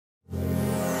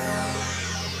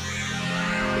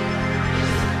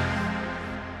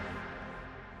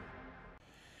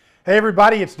Hey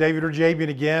everybody, it's David Rejebian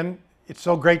again. It's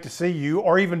so great to see you,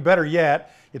 or even better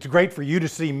yet, it's great for you to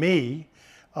see me.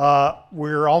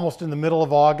 We're almost in the middle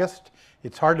of August.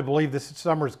 It's hard to believe this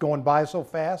summer is going by so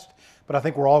fast, but I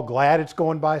think we're all glad it's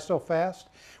going by so fast.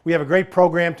 We have a great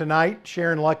program tonight.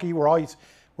 Sharron Lucky, we're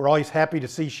always happy to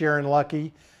see Sharron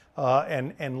Lucky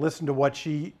and listen to what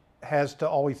she has to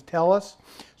always tell us.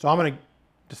 So I'm going to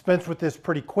dispense with this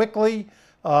pretty quickly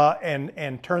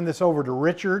and turn this over to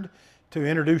Richard to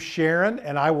introduce Sharron,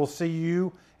 and I will see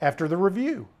you after the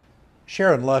review.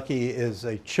 Sharron Lucky is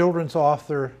a children's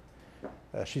author.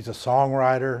 She's a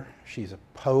songwriter. She's a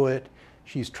poet.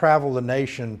 She's traveled the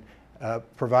nation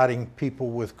providing people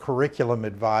with curriculum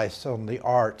advice on the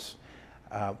arts.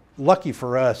 Lucky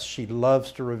for us, she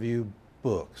loves to review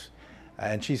books,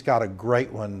 and she's got a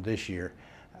great one this year.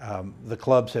 The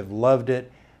clubs have loved it.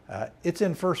 It's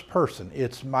in first person.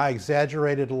 It's My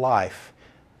Exaggerated Life,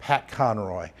 Pat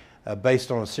Conroy. Based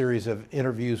on a series of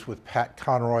interviews with Pat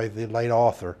Conroy, the late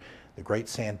author, the great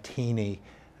Santini,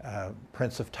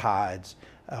 Prince of Tides.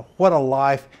 What a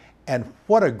life, and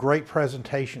what a great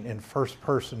presentation in first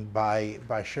person by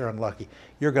Sharron Lucky.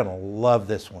 You're going to love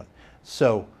this one.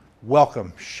 So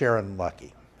welcome, Sharron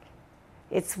Lucky.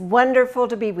 It's wonderful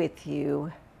to be with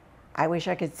you. I wish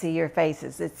I could see your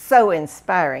faces. It's so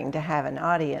inspiring to have an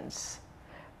audience.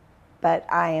 But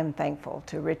I am thankful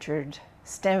to Richard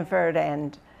Stamford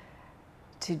and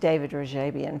to David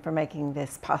Rejebian for making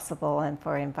this possible and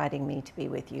for inviting me to be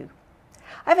with you.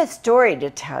 I have a story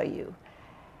to tell you,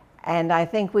 and I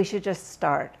think we should just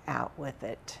start out with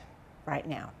it right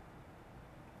now.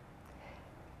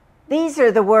 These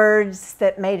are the words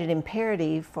that made it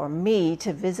imperative for me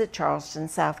to visit Charleston,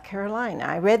 South Carolina.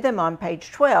 I read them on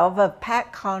page 12 of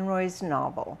Pat Conroy's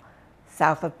novel,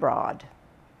 South of Broad.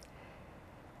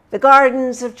 "The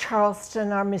gardens of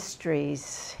Charleston are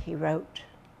mysteries," he wrote,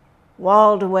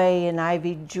 "walled away in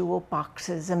ivied jewel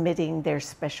boxes emitting their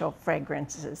special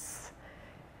fragrances.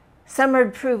 Some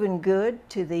had proven good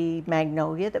to the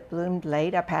magnolia that bloomed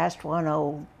late. I passed one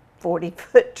old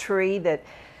 40-foot tree that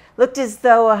looked as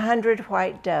though 100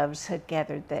 white doves had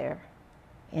gathered there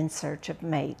in search of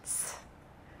mates.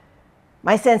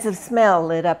 My sense of smell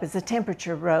lit up as the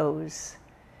temperature rose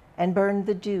and burned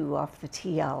the dew off the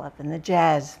tea olive and the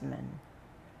jasmine,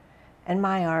 and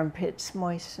my armpits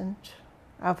moistened.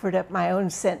 I offered up my own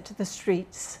scent to the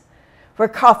streets where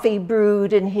coffee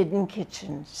brewed in hidden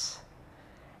kitchens,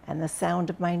 and the sound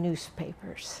of my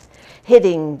newspapers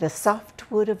hitting the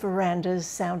soft wood of verandas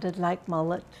sounded like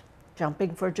mullet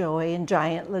jumping for joy in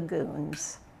giant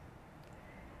lagoons.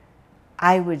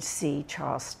 I would see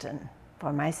Charleston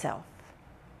for myself."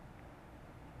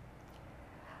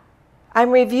 I'm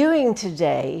reviewing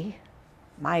today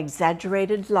My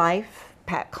Exaggerated Life,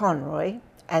 Pat Conroy,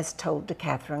 as told to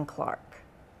Katherine Clark.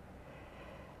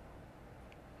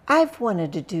 I've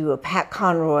wanted to do a Pat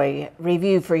Conroy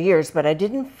review for years, but I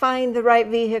didn't find the right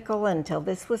vehicle until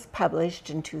this was published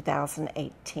in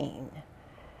 2018.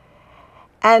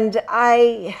 And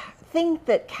I think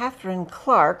that Katherine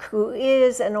Clark, who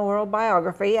is an oral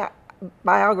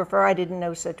biographer, I didn't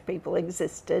know such people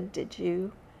existed, did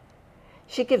you?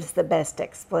 She gives the best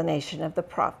explanation of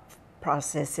the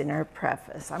process in her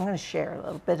preface. I'm going to share a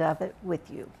little bit of it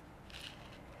with you.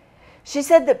 She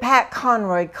said that Pat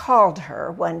Conroy called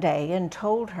her one day and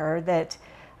told her that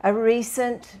a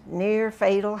recent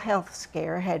near-fatal health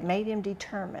scare had made him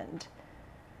determined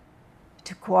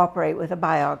to cooperate with a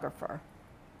biographer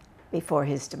before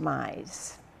his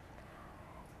demise.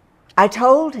 I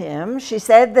told him, she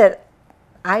said, that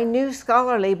I knew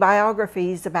scholarly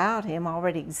biographies about him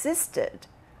already existed.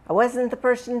 I wasn't the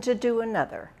person to do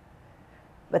another,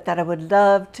 but that I would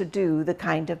love to do the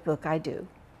kind of book I do,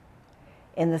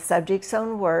 in the subject's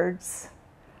own words,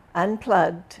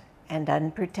 unplugged and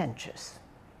unpretentious.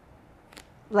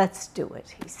 "Let's do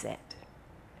it," he said.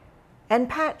 And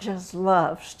Pat just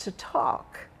loves to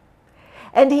talk.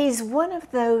 And he's one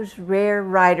of those rare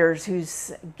writers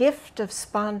whose gift of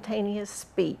spontaneous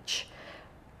speech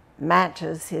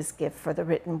matches his gift for the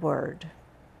written word.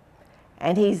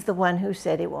 And he's the one who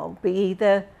said it won't be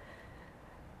the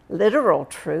literal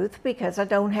truth because I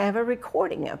don't have a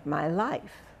recording of my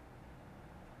life.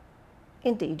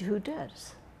 Indeed, who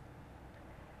does?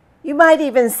 You might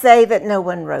even say that no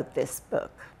one wrote this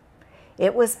book.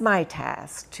 It was my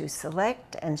task to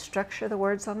select and structure the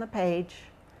words on the page.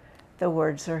 The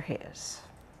words are his.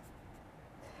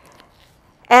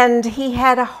 And he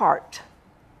had a heart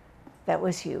that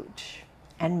was huge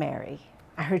and merry.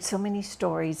 I heard so many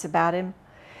stories about him.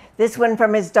 This one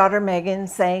from his daughter Megan,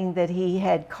 saying that he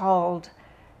had called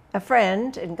a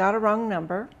friend and got a wrong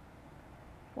number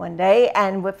one day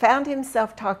and found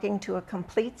himself talking to a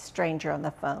complete stranger on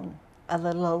the phone, a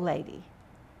little old lady,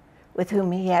 with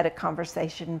whom he had a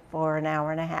conversation for an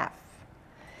hour and a half.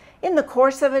 In the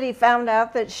course of it, he found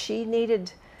out that she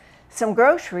needed some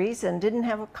groceries and didn't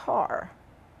have a car.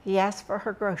 He asked for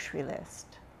her grocery list.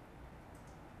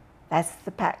 That's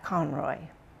the Pat Conroy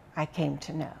I came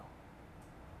to know.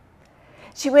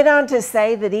 She went on to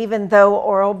say that even though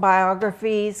oral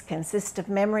biographies consist of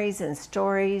memories and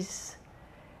stories,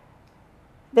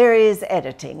 there is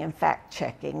editing and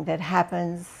fact-checking that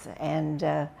happens,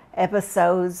 and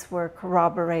episodes were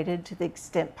corroborated to the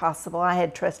extent possible. I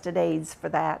had trusted aides for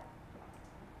that.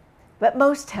 But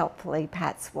most helpfully,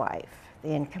 Pat's wife,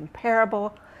 the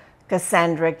incomparable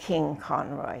Cassandra King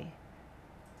Conroy,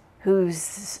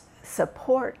 whose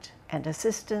support and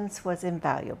assistance was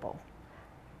invaluable.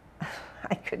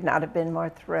 I could not have been more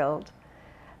thrilled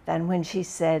than when she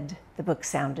said the book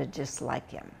sounded just like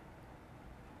him.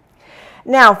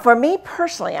 Now, for me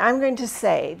personally, I'm going to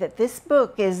say that this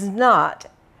book is not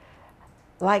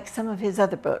like some of his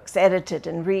other books, edited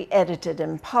and re-edited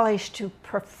and polished to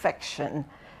perfection.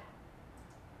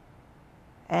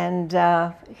 And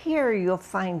here you'll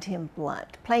find him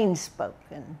blunt,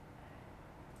 plain-spoken,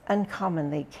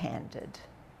 uncommonly candid.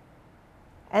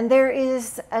 And there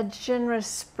is a generous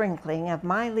sprinkling of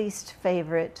my least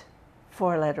favorite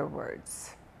four-letter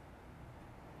words.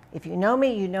 If you know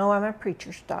me, you know I'm a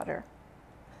preacher's daughter.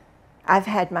 I've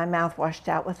had my mouth washed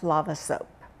out with lava soap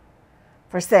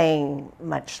for saying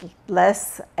much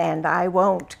less, and I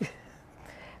won't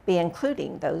be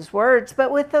including those words,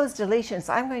 but with those deletions,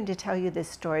 I'm going to tell you this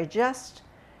story just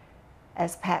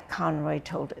as Pat Conroy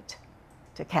told it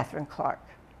to Katherine Clark,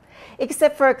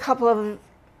 except for a couple of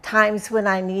times when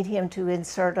I need him to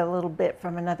insert a little bit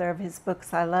from another of his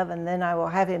books I love, and then I will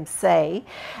have him say,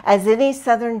 as any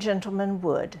Southern gentleman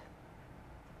would,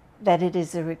 that it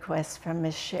is a request from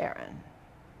Miss Sharron.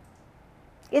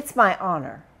 It's my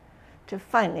honor to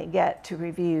finally get to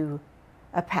review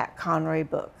a Pat Conroy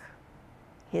book,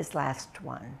 his last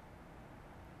one.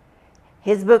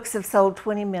 His books have sold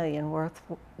 20 million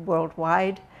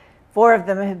worldwide. 4 of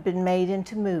them have been made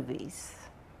into movies.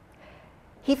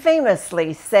 He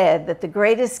famously said that the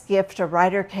greatest gift a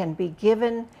writer can be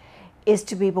given is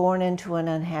to be born into an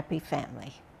unhappy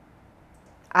family.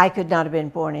 I could not have been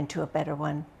born into a better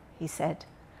one, he said.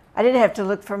 I didn't have to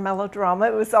look for melodrama.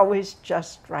 It was always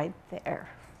just right there.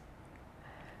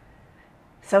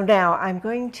 So now I'm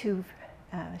going to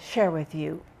share with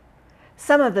you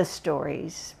some of the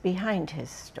stories behind his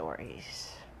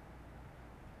stories.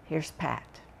 Here's Pat.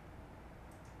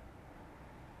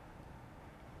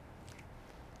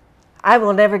 I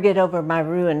will never get over my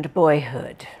ruined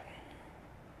boyhood.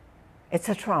 It's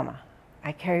a trauma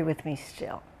I carry with me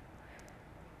still,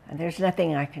 and there's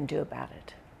nothing I can do about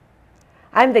it.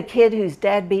 I'm the kid whose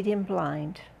dad beat him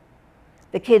blind,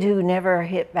 the kid who never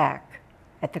hit back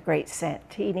at the great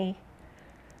Santini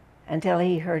until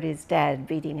he heard his dad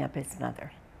beating up his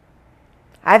mother.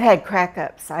 I've had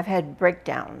crack-ups, I've had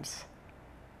breakdowns.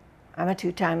 I'm a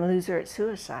 2-time loser at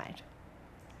suicide.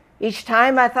 Each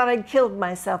time I thought I'd killed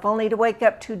myself, only to wake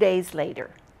up 2 days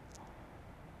later.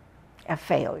 A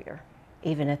failure,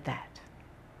 even at that.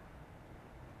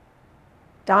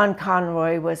 Don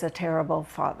Conroy was a terrible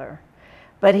father,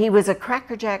 but he was a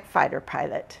crackerjack fighter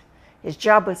pilot. His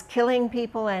job was killing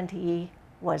people, and he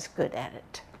was good at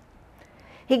it.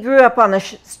 He grew up on the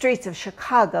streets of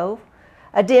Chicago,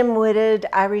 a dim-witted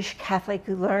Irish Catholic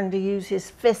who learned to use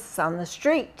his fists on the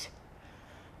street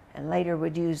and later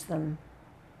would use them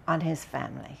on his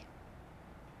family.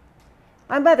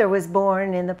 My mother was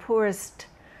born in the poorest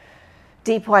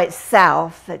deep white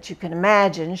South that you can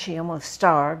imagine. She almost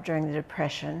starved during the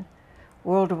Depression.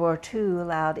 World War II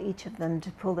allowed each of them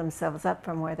to pull themselves up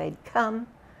from where they'd come.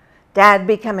 Dad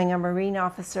becoming a Marine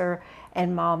officer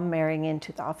and Mom marrying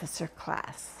into the officer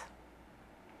class.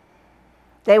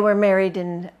 They were married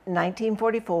in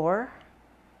 1944.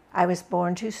 I was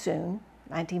born too soon,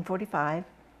 1945,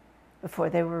 before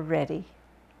they were ready.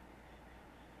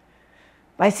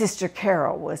 My sister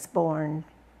Carol was born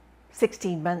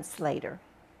 16 months later.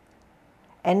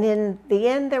 And in the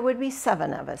end, there would be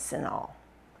 7 of us in all,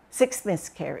 6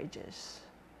 miscarriages.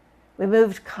 We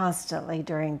moved constantly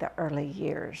during the early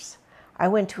years. I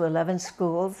went to 11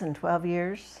 schools in 12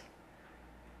 years,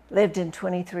 lived in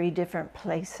 23 different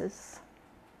places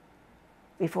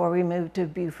before we moved to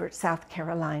Beaufort, South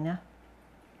Carolina.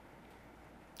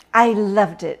 I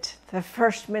loved it the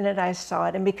first minute I saw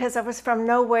it, and because I was from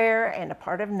nowhere and a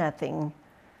part of nothing,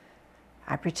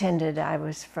 I pretended I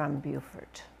was from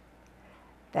Beaufort,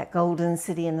 that golden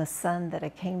city in the sun that I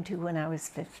came to when I was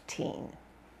 15.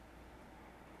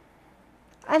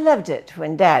 I loved it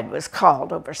when Dad was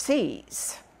called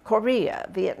overseas. Korea,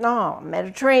 Vietnam,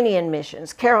 Mediterranean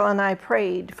missions. Carol and I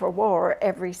prayed for war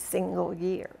every single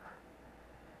year.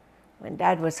 When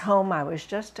Dad was home, I was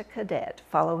just a cadet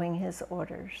following his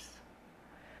orders.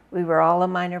 We were all a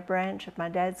minor branch of my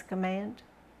dad's command.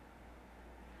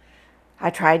 I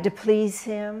tried to please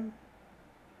him.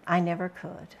 I never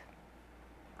could.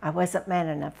 I wasn't man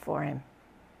enough for him.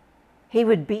 He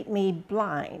would beat me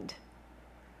blind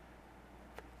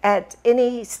at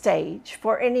any stage,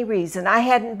 for any reason. I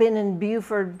hadn't been in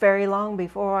Buford very long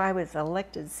before I was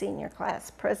elected senior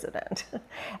class president.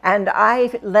 And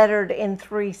I lettered in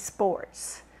 3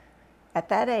 sports. At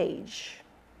that age,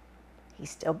 he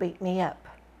still beat me up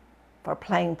for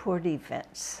playing poor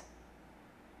defense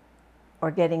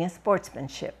or getting a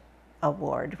sportsmanship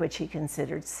award, which he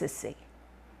considered sissy.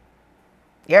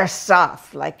 "You're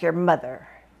soft like your mother,"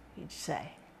 he'd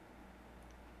say.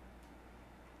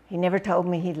 He never told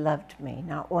me he loved me,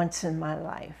 not once in my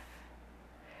life.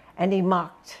 And he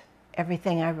mocked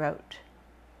everything I wrote.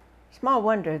 Small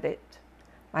wonder that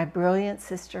my brilliant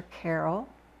sister Carol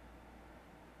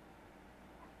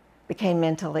became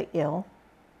mentally ill,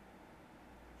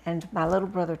 and my little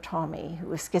brother Tommy, who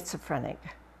was schizophrenic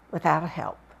without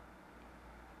help,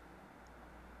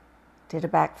 did a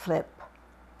backflip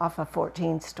off a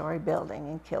 14-story building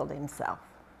and killed himself.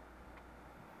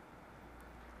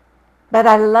 But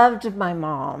I loved my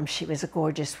mom. She was a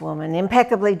gorgeous woman,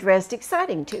 impeccably dressed,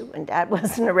 exciting too when Dad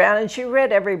wasn't around, and she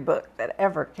read every book that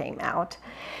ever came out.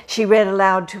 She read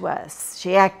aloud to us.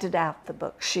 She acted out the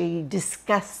books. She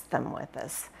discussed them with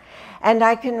us. And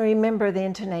I can remember the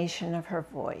intonation of her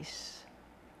voice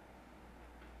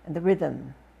and the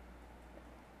rhythm.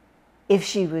 If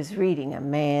she was reading a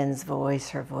man's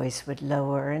voice, her voice would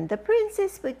lower, and the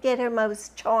princess would get her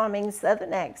most charming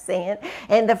southern accent,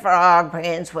 and the frog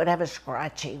prince would have a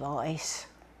scratchy voice.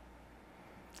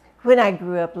 When I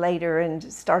grew up later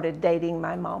and started dating,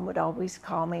 my mom would always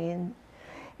call me, and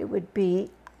it would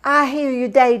be, "I hear you're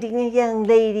dating a young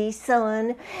lady,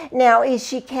 son. Now, is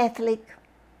she Catholic?"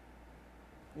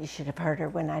 You should have heard her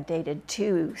when I dated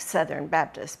 2 Southern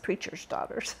Baptist preachers'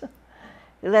 daughters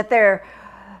who let their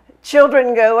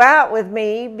children go out with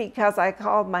me because I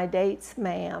called my dates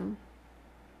ma'am.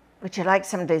 "Would you like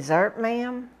some dessert,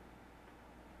 ma'am?"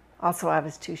 Also, I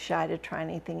was too shy to try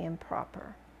anything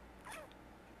improper.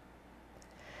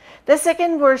 The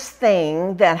second worst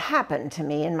thing that happened to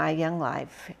me in my young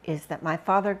life is that my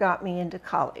father got me into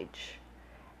college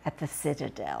at the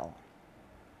Citadel.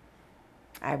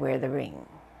 I wear the ring.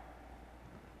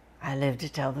 I live to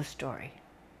tell the story.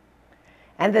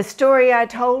 And the story I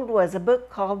told was a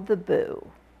book called The Boo.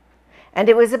 And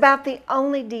it was about the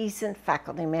only decent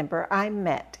faculty member I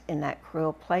met in that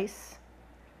cruel place.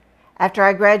 After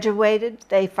I graduated,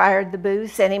 they fired the Boo,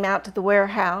 sent him out to the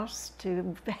warehouse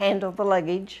to handle the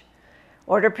luggage,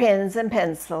 order pens and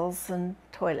pencils and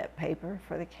toilet paper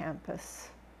for the campus.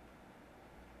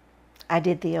 I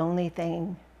did the only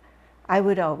thing I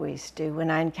would always do when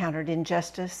I encountered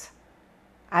injustice.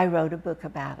 I wrote a book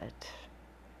about it.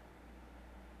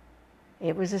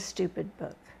 It was a stupid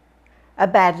book, a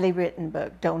badly written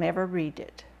book. Don't ever read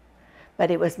it.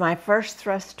 But it was my first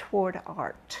thrust toward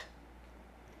art.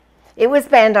 It was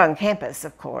banned on campus,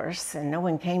 of course, and no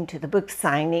one came to the book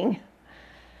signing.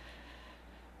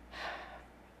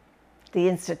 The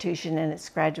institution and its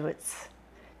graduates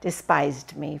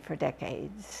despised me for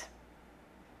decades.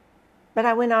 But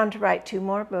I went on to write 2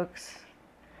 more books,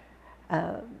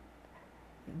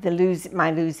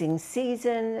 My Losing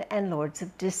Season and Lords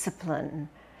of Discipline,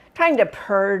 trying to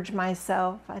purge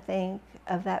myself, I think,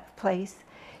 of that place.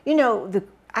 You know,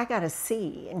 I got a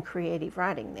C in creative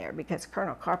writing there because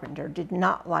Colonel Carpenter did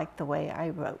not like the way I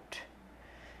wrote.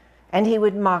 And he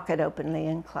would mock it openly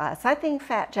in class. I think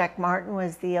Fat Jack Martin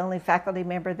was the only faculty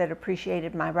member that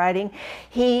appreciated my writing.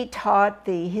 He taught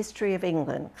the History of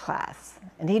England class,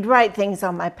 and he'd write things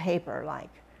on my paper like,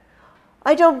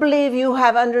 "I don't believe you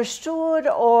have understood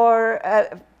or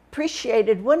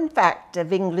appreciated one fact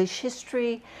of English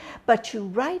history, but you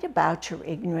write about your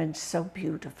ignorance so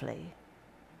beautifully."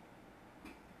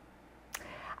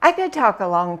 I could talk a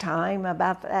long time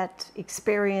about that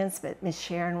experience, but Miss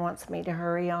Sharron wants me to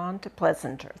hurry on to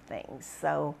pleasanter things.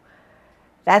 So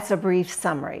that's a brief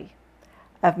summary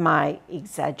of my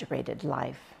exaggerated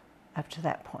life up to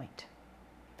that point.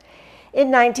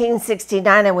 In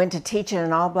 1969, I went to teach in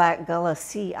an all-black Gullah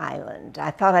Sea island.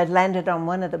 I thought I'd landed on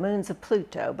one of the moons of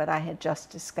Pluto, but I had just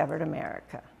discovered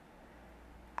America.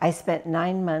 I spent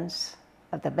 9 months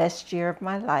of the best year of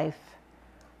my life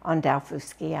on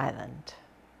Dalfouski Island.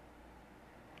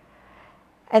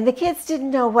 And the kids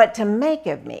didn't know what to make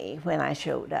of me when I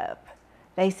showed up.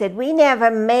 They said, we never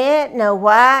met no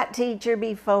white teacher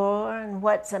before, and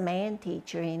what's a man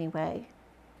teacher anyway?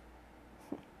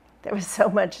 There was so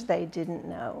much they didn't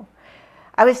know.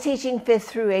 I was teaching 5th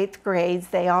through 8th grades.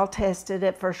 They all tested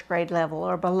at 1st grade level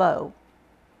or below.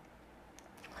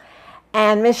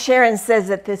 And Miss Sharron says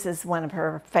that this is one of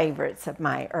her favorites of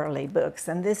my early books.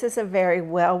 And this is a very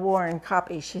well-worn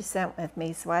copy she sent with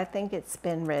me, so I think it's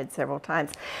been read several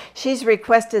times. She's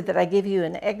requested that I give you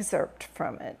an excerpt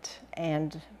from it.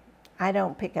 And I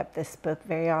don't pick up this book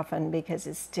very often because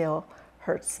it still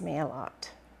hurts me a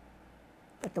lot.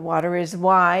 But The Water is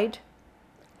Wide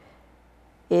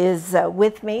is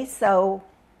with me, so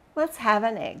let's have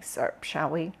an excerpt, shall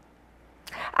we?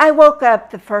 I woke up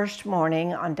the first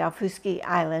morning on Dalfouski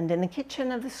Island in the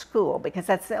kitchen of the school because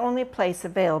that's the only place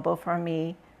available for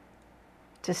me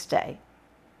to stay.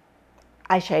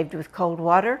 I shaved with cold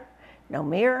water, no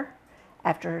mirror,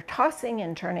 after tossing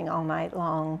and turning all night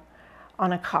long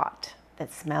on a cot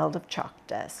that smelled of chalk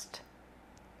dust.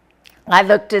 I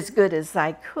looked as good as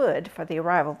I could for the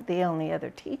arrival of the only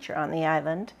other teacher on the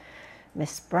island,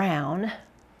 Miss Brown.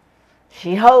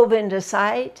 She hove into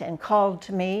sight and called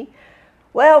to me,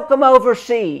 "Welcome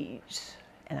overseas."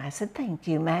 And I said, "Thank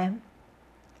you, ma'am.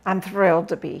 I'm thrilled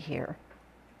to be here."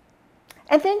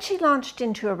 And then she launched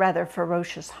into a rather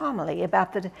ferocious homily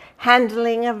about the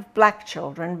handling of black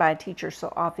children by a teacher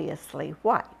so obviously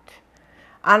white.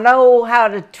 "I know how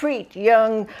to treat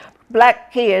young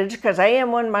black kids because I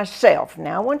am one myself.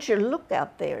 Now, I want you to look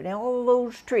out there and all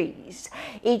those trees.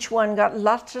 Each one got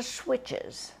lots of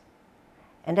switches."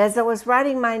 And as I was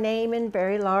writing my name in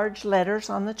very large letters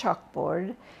on the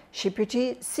chalkboard, she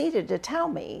proceeded to tell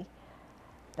me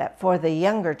that for the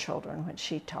younger children, which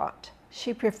she taught,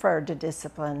 she preferred to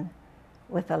discipline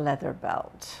with a leather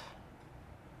belt.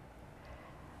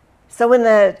 So when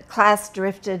the class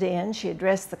drifted in, she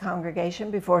addressed the congregation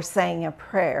before saying a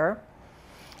prayer,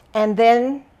 and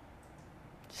then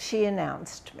she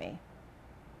announced me.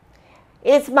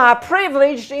 "It's my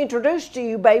privilege to introduce to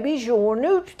you, babies, your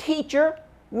new teacher,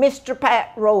 Mr.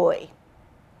 Pat Roy."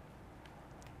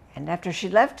 And after she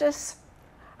left us,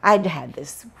 I'd had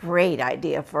this great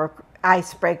idea for an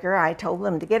icebreaker. I told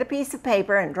them to get a piece of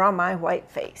paper and draw my white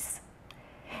face.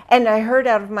 And I heard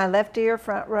out of my left ear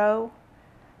front row,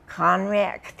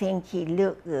 "Conrad think he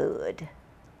look good."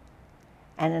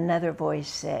 And another voice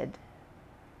said,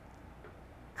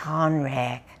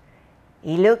 "Conrad,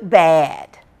 he look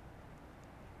bad."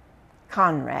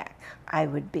 Conrad I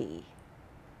would be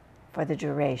for the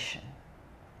duration.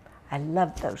 I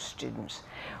loved those students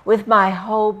with my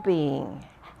whole being,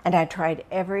 and I tried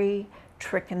every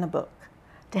trick in the book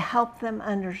to help them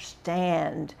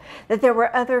understand that there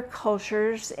were other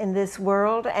cultures in this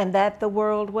world and that the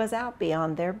world was out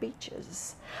beyond their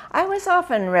beaches. I was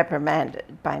often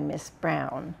reprimanded by Miss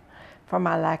Brown for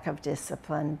my lack of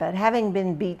discipline, but having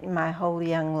been beaten my whole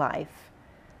young life,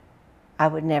 I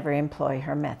would never employ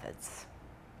her methods.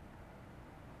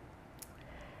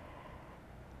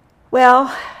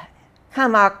 Well,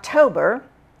 come October,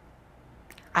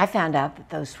 I found out that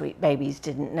those sweet babies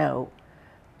didn't know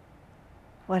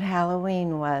what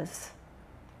Halloween was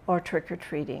or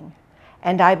trick-or-treating,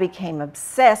 and I became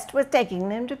obsessed with taking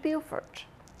them to Beaufort.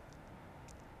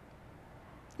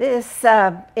 This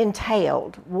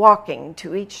entailed walking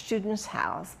to each student's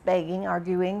house, begging,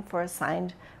 arguing for a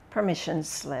signed permission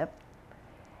slip.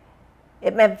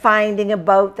 It meant finding a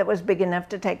boat that was big enough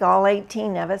to take all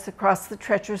 18 of us across the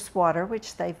treacherous water,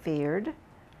 which they feared.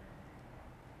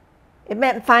 It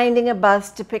meant finding a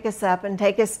bus to pick us up and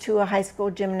take us to a high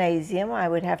school gymnasium I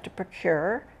would have to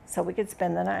procure so we could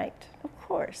spend the night. Of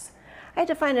course, I had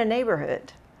to find a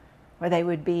neighborhood where they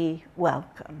would be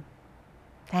welcome.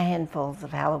 Handfuls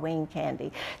of Halloween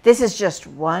candy. This is just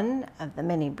one of the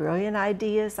many brilliant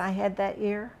ideas I had that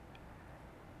year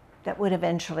that would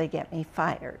eventually get me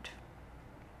fired.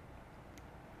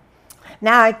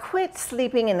 Now, I quit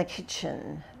sleeping in the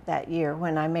kitchen that year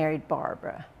when I married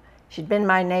Barbara. She'd been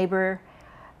my neighbor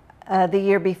the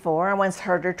year before. I once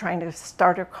heard her trying to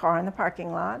start her car in the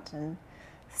parking lot, and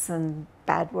some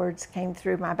bad words came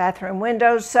through my bathroom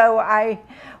window, so I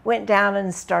went down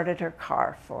and started her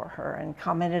car for her and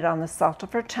commented on the salt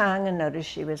of her tongue and noticed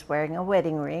she was wearing a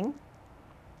wedding ring.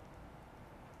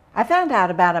 I found out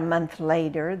about a month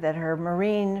later that her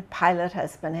Marine pilot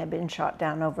husband had been shot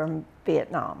down over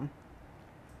Vietnam.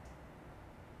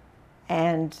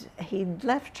 And he'd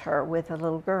left her with a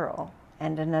little girl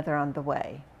and another on the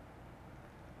way.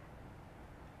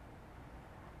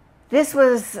 This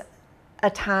was a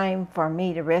time for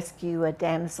me to rescue a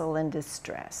damsel in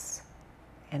distress.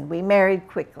 And we married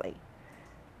quickly,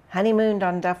 honeymooned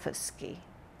on Dalfouski.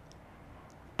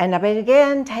 And I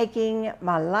began taking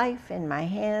my life in my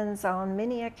hands on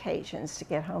many occasions to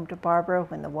get home to Barbara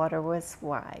when the water was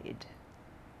wide.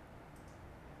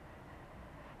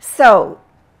 So,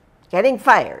 getting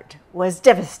fired was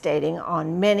devastating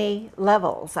on many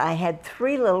levels. I had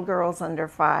 3 little girls under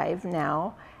 5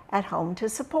 now at home to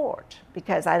support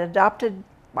because I'd adopted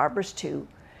Barbara's 2,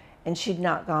 and she'd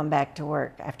not gone back to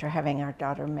work after having our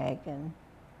daughter Megan.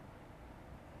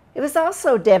 It was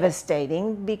also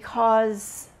devastating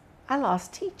because I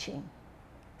lost teaching.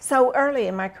 So early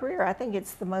in my career, I think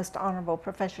it's the most honorable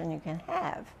profession you can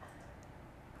have.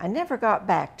 I never got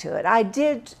back to it. I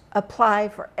did apply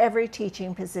for every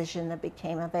teaching position that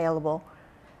became available,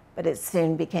 but it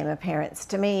soon became apparent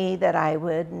to me that I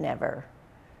would never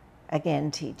again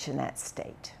teach in that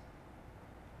state.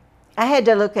 I had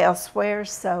to look elsewhere,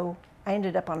 so I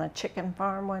ended up on a chicken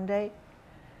farm one day.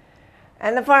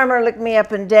 And the farmer looked me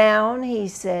up and down. He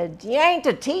said, "You ain't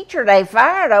the teacher they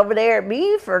fired over there at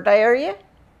Beaufort, are you?"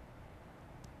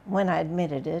 When I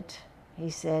admitted it,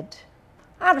 he said,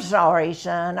 "I'm sorry,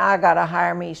 son. I gotta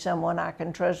hire me someone I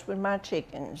can trust with my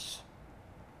chickens."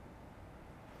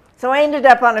 So I ended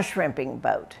up on a shrimping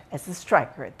boat as a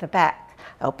striker at the back.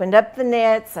 I opened up the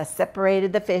nets, I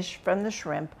separated the fish from the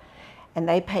shrimp, and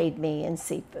they paid me in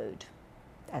seafood.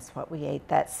 That's what we ate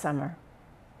that summer.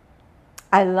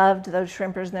 I loved those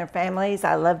shrimpers and their families.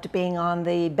 I loved being on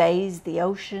the bays, the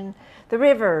ocean, the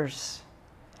rivers.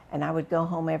 And I would go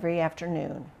home every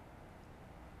afternoon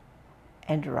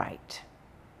and write.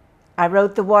 I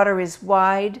wrote "The Water is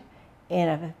Wide" in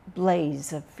a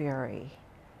blaze of fury.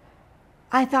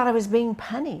 I thought I was being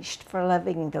punished for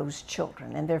loving those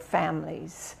children and their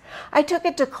families. I took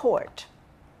it to court.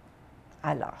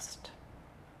 I lost.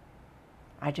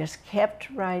 I just kept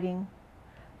writing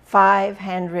 5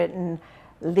 handwritten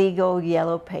legal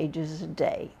yellow pages a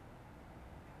day.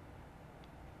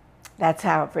 That's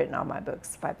how I've written all my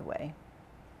books, by the way.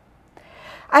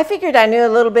 I figured I knew a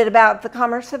little bit about the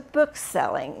commerce of book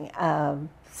selling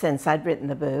since I'd written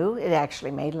The Boo. It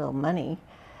actually made a little money.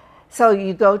 So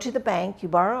you go to the bank, you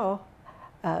borrow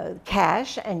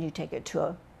cash, and you take it to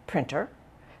a printer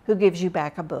who gives you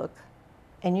back a book,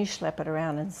 and you schlep it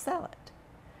around and sell it.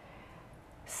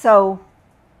 So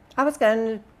I was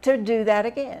going to do that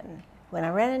again when I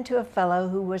ran into a fellow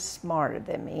who was smarter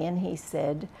than me, and he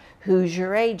said, "Who's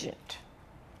your agent?"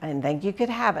 I didn't think you could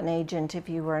have an agent if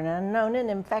you were an unknown, and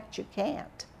in fact you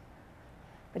can't.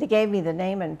 But he gave me the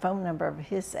name and phone number of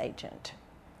his agent,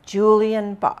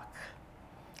 Julian Bach,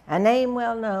 a name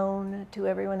well known to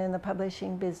everyone in the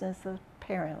publishing business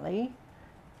apparently,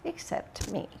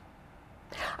 except me.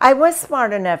 I was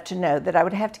smart enough to know that I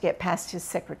would have to get past his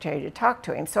secretary to talk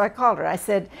to him, so I called her. I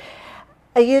said,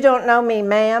 "You don't know me,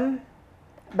 ma'am,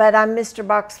 but I'm Mr.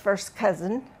 Bach's first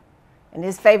cousin, and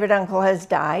his favorite uncle has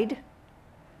died,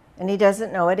 and he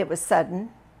doesn't know it. It was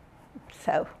sudden."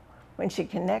 So when she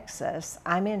connects us,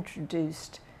 I'm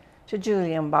introduced to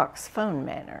Julian Bach's phone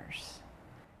manners.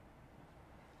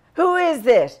 "Who is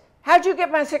this? How'd you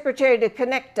get my secretary to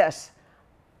connect us?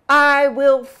 I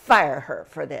will fire her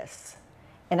for this."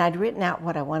 And I'd written out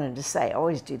what I wanted to say. I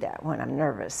always do that when I'm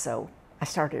nervous, so I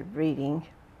started reading.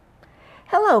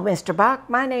 "Hello, Mr. Bach.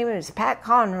 My name is Pat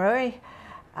Conroy.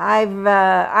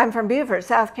 I'm from Beaufort,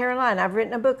 South Carolina. I've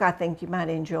written a book I think you might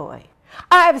enjoy."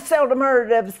 "I've seldom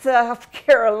heard of South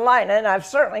Carolina, and I've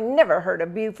certainly never heard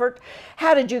of Beaufort.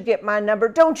 How did you get my number?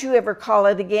 Don't you ever call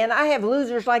it again. I have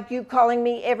losers like you calling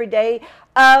me every day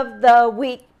of the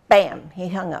week." Bam, he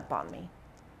hung up on me.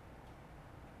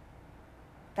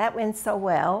 That went so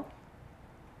well,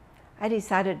 I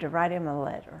decided to write him a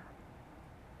letter.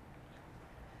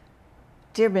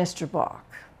 "Dear Mr. Bach,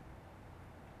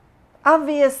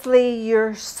 obviously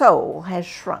your soul has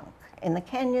shrunk in the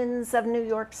canyons of New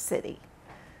York City,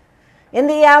 in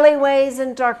the alleyways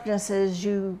and darknesses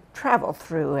you travel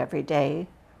through every day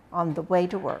on the way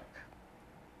to work."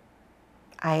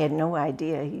 I had no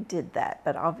idea he did that,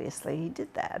 but obviously he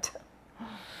did that.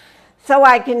 So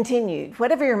I continued,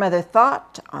 "Whatever your mother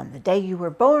thought on the day you were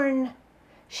born,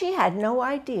 she had no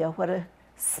idea what a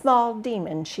small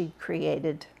demon she'd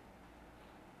created.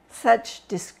 Such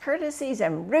discourtesies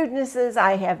and rudenesses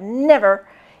I have never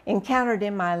encountered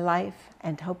in my life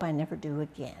and hope I never do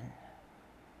again."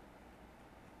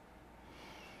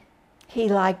 He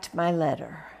liked my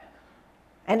letter,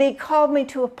 and he called me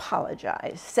to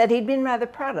apologize, said he'd been rather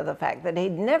proud of the fact that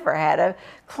he'd never had a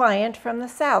client from the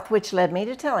South, which led me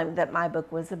to tell him that my book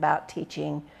was about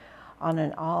teaching on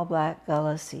an all-black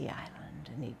Gullah Sea island.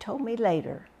 And he told me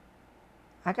later,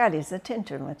 I got his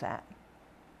attention with that.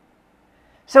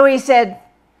 So he said,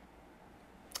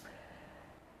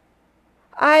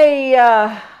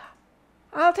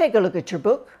 I'll take a look at your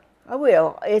book. I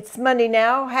will. It's Monday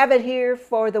now. Have it here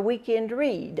for the weekend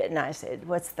read. And I said,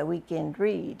 what's the weekend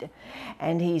read?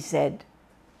 And he said,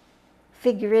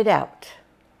 figure it out.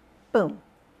 Boom.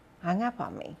 Hung up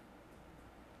on me.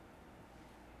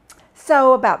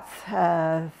 So about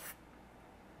the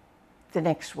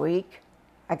next week,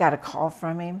 I got a call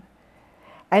from him.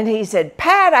 And he said,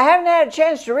 Pat, I haven't had a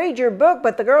chance to read your book,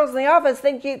 but the girls in the office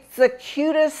think it's the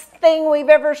cutest thing we've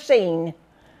ever seen.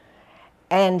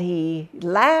 And he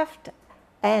laughed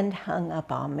and hung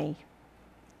up on me.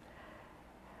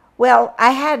 Well,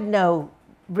 I had no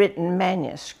written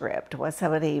manuscript, was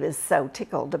what he was so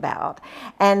tickled about.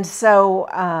 And so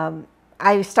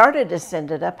I started to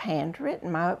send it up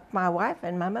handwritten. My wife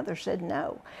and my mother said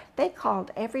no. They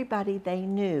called everybody they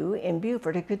knew in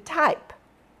Beaufort who could type.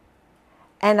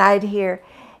 And I'd hear,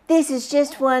 this is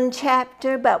just one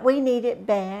chapter, but we need it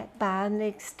back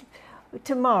by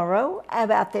tomorrow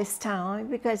about this time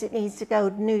because it needs to go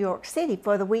to New York City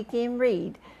for the weekend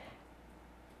read.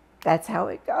 That's how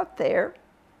it got there.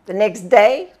 The next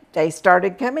day, they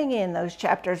started coming in, those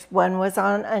chapters. One was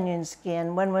on onion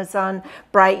skin, one was on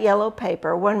bright yellow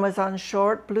paper, one was on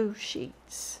short blue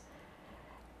sheets.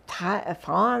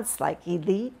 Fonts like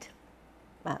Elite,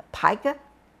 Pica.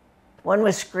 One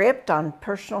was script on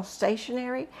personal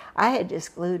stationery. I had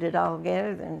just glued it all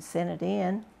together and sent it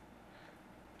in.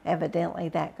 Evidently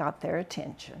that got their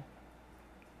attention.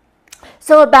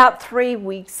 So about 3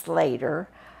 weeks later,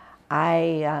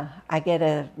 I get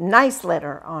a nice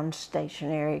letter on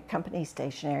stationery, company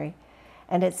stationery,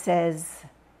 and it says,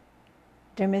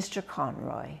 Dear Mr.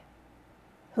 Conroy,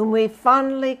 whom we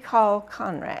fondly call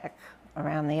Conrack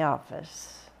around the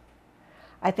office,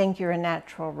 I think you're a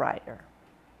natural writer.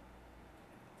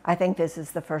 I think this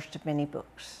is the first of many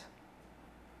books.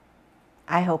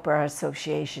 I hope our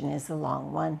association is a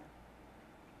long one.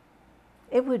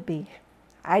 It would be.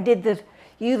 I did the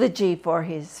eulogy for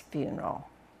his funeral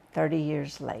 30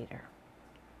 years later.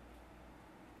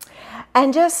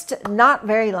 And just not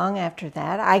very long after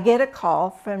that, I get a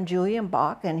call from Julian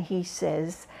Bach, and he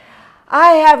says,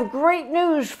 I have great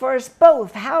news for us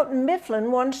both. Houghton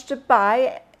Mifflin wants to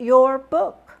buy your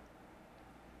book.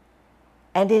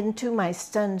 And into my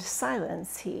stunned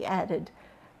silence, he added,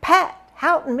 Pat,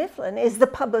 Houghton Mifflin is the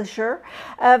publisher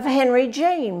of Henry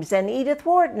James and Edith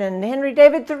Wharton and Henry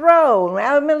David Thoreau and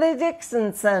Emily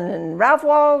Dickinson and Ralph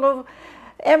Waldo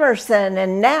Emerson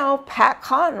and now Pat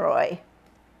Conroy.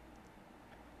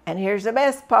 And here's the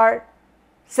best part,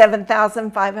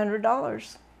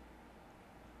 $7,500.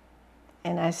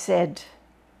 And I said,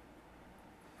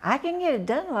 I can get it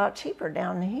done a lot cheaper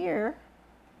down here.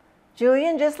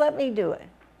 Julian, just let me do it.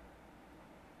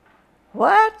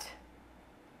 What?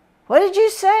 What did you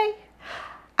say?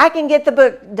 I can get the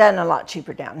book done a lot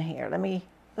cheaper down here. Let me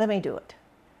do it.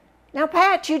 Now,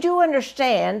 Pat, you do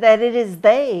understand that it is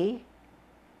they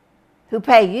who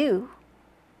pay you.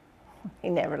 He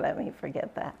never let me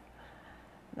forget that.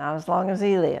 Not as long as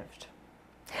he lived.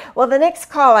 Well, the next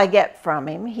call I get from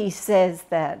him, he says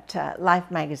that Life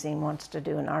magazine wants to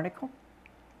do an article.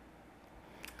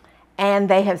 And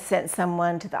they have sent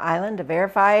someone to the island to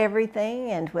verify everything.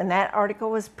 And when that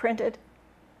article was printed,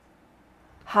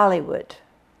 Hollywood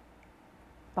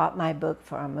bought my book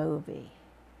for a movie.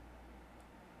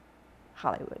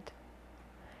 Hollywood.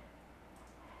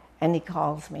 And he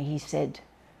calls me. He said,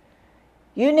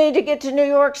 you need to get to New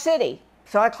York City.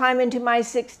 So I climb into my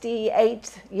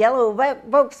 68 yellow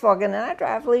Volkswagen and I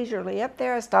drive leisurely up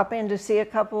there. I stop in to see a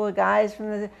couple of guys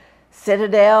from the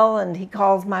Citadel, and he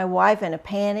calls my wife in a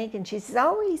panic, and she says,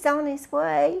 oh, he's on his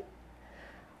way.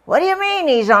 What do you mean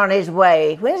he's on his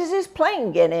way? When does his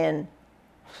plane get in?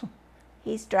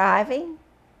 He's driving.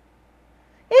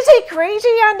 Is he crazy?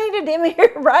 I needed him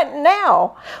here right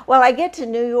now. Well, I get to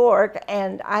New York,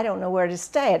 and I don't know where to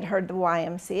stay. I'd heard the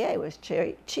YMCA was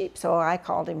cheap, so I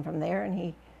called him from there, and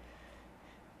he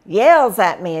yells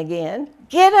at me again,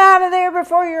 get out of there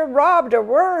before you're robbed, or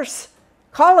worse,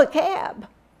 call a cab.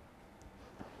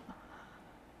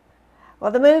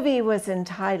 Well, the movie was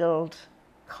entitled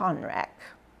Conrack,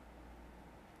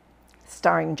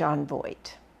 starring John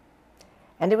Voight.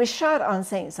 And it was shot on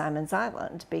St. Simon's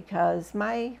Island because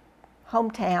my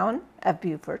hometown of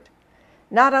Beaufort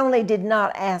not only did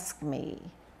not ask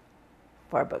me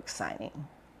for a book signing,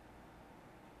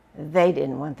 they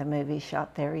didn't want the movie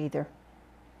shot there either.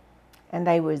 And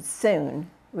they would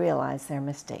soon realize their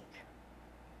mistake.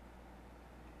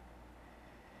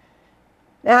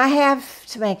 Now, I have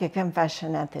to make a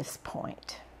confession at this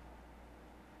point.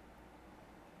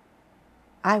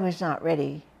 I was not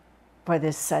ready for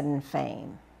this sudden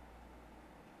fame.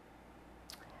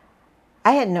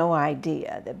 I had no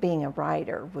idea that being a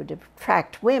writer would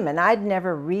attract women. I'd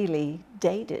never really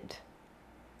dated.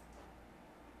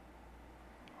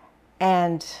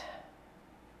 And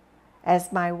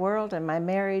as my world and my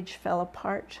marriage fell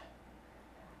apart,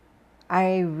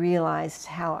 I realized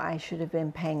how I should have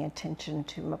been paying attention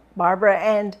to Barbara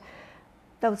and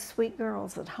those sweet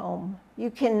girls at home. You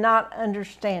cannot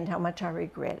understand how much I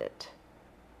regret it.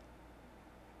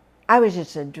 I was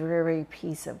just a dreary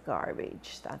piece of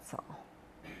garbage, that's all.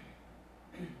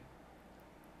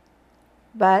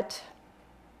 But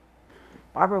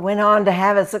Barbara went on to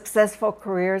have a successful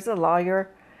career as a lawyer,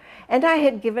 and I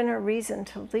had given her reason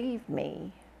to leave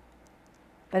me.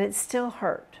 But it still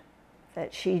hurt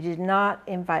that she did not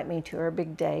invite me to her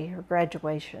big day, her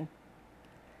graduation.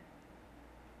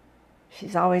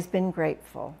 She's always been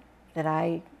grateful that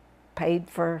I paid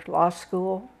for law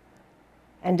school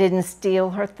and didn't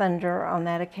steal her thunder on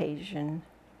that occasion.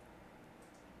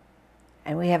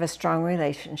 And we have a strong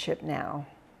relationship now.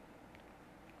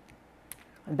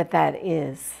 But that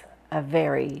is a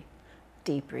very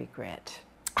deep regret.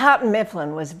 Houghton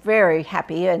Mifflin was very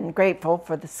happy and grateful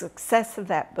for the success of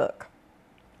that book.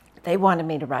 They wanted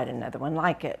me to write another one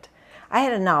like it. I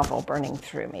had a novel burning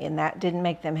through me, and that didn't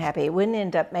make them happy. It wouldn't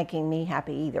end up making me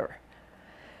happy either.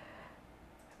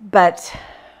 But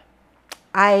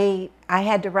I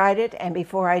had to write it, and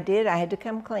before I did, I had to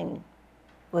come clean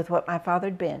with what my father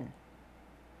had been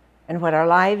and what our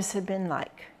lives had been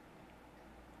like.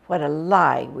 What a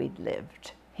lie we'd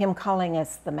lived. Him calling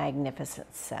us the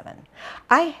Magnificent Seven.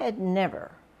 I had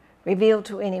never revealed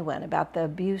to anyone about the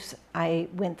abuse I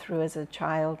went through as a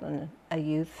child and a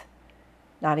youth,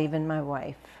 not even my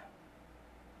wife.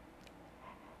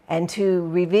 And to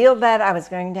reveal that, I was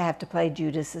going to have to play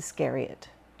Judas Iscariot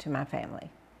to my family.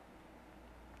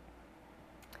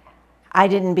 I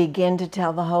didn't begin to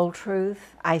tell the whole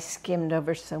truth. I skimmed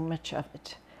over so much of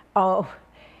it. Oh,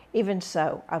 even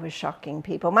so, I was shocking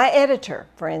people. My editor,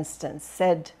 for instance,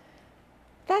 said,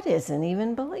 "That isn't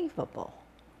even believable.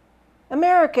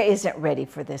 America isn't ready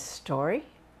for this story."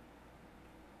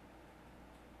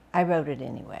 I wrote it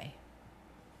anyway.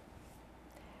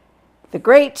 The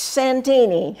great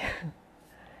Santini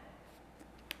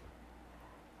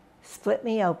split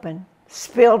me open,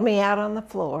 spilled me out on the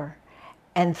floor,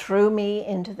 and threw me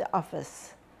into the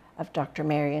office of Dr.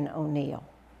 Marion O'Neill.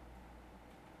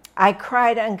 I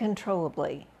cried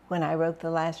uncontrollably when I wrote the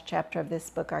last chapter of this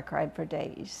book. I cried for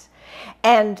days.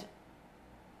 And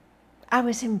I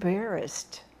was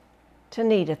embarrassed to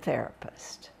need a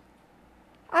therapist.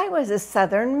 I was a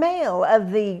Southern male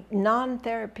of the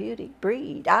non-therapeutic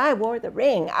breed. I wore the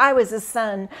ring. I was the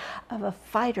son of a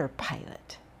fighter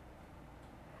pilot.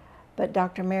 But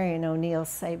Dr. Marion O'Neill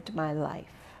saved my life.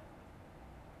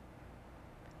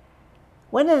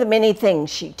 One of the many things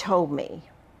she told me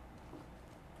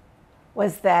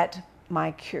was that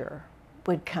my cure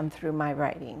would come through my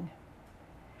writing.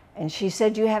 And she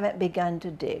said, "You haven't begun to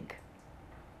dig.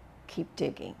 Keep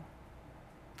digging."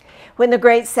 When The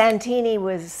Great Santini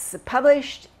was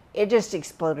published, it just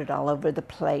exploded all over the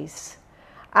place.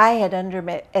 I had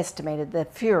underestimated the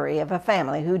fury of a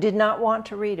family who did not want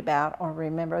to read about or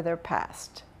remember their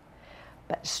past.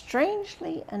 But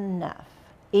strangely enough,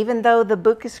 even though the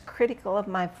book is critical of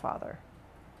my father,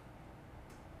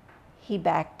 he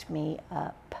backed me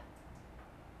up.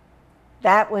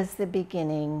 That was the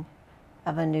beginning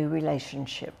of a new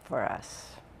relationship for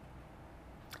us.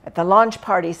 At the launch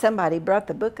party, somebody brought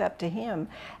the book up to him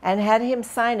and had him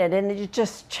sign it, and it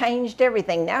just changed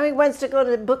everything. Now he wants to go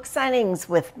to the book signings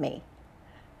with me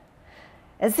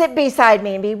and sit beside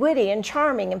me and be witty and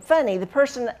charming and funny, the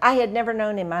person I had never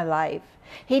known in my life.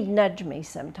 He'd nudge me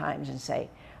sometimes and say,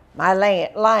 "My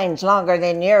line's longer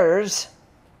than yours."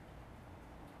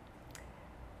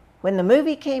 When the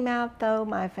movie came out, though,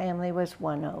 my family was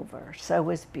won over. So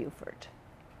was Buford.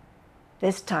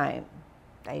 This time,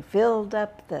 they filled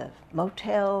up the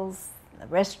motels, the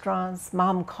restaurants.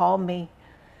 Mom called me.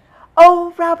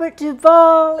 "Oh, Robert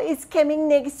Duvall is coming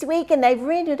next week, and they've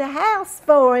rented a house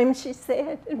for him," she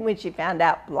said. And when she found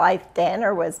out Blythe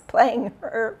Danner was playing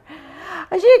her,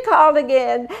 she called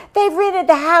again. "They've rented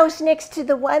the house next to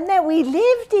the one that we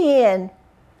lived in."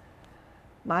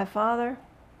 My father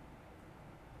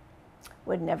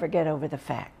would never get over the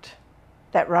fact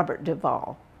that Robert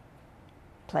Duvall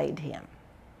played him.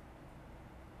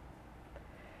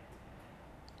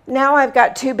 Now I've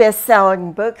got 2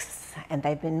 best-selling books, and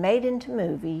they've been made into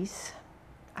movies.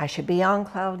 I should be on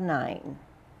cloud 9.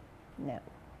 No.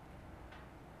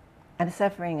 I'm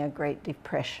suffering a great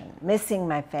depression, missing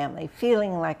my family,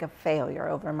 feeling like a failure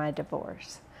over my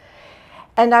divorce.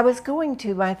 And I was going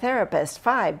to my therapist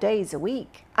 5 days a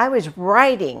week. I was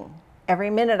writing every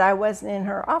minute I wasn't in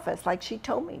her office like she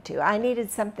told me to. I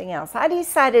needed something else. I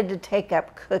decided to take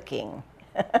up cooking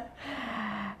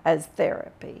as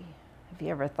therapy. Have you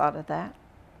ever thought of that?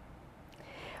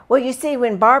 Well, you see,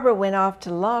 when Barbara went off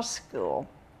to law school,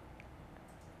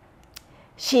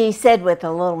 she said with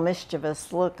a little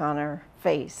mischievous look on her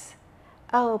face,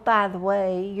 "Oh, by the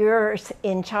way, you're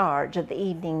in charge of the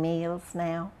evening meals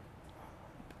now."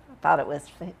 I thought it was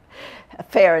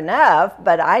fair enough,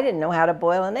 but I didn't know how to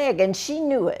boil an egg, and she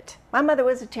knew it. My mother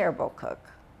was a terrible cook.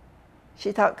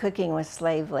 She thought cooking was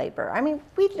slave labor. I mean,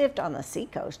 we lived on the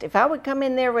seacoast. If I would come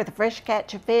in there with a fresh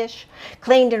catch of fish,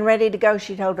 cleaned and ready to go,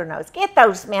 she'd hold her nose. "Get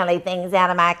those smelly things out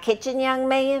of my kitchen, young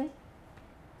man."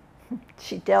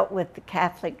 She dealt with the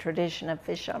Catholic tradition of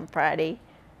fish on Friday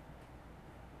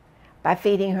by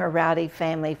feeding her rowdy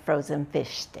family frozen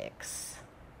fish sticks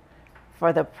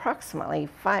for the approximately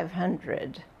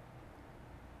 500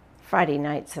 Friday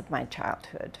nights of my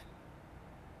childhood.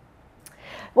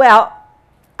 Well,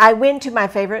 I went to my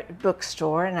favorite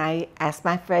bookstore and I asked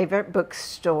my favorite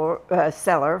bookstore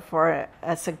seller for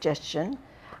a suggestion.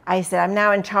 I said, "I'm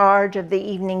now in charge of the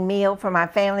evening meal for my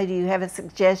family. Do you have a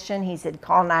suggestion?" He said,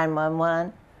 "Call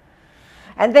 911.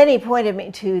 And then he pointed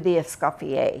me to the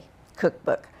Escoffier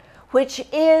cookbook, which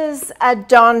is a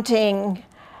daunting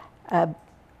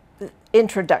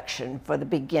introduction for the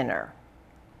beginner.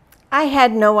 I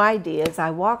had no idea as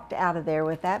I walked out of there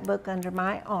with that book under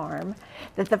my arm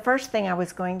that the first thing I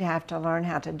was going to have to learn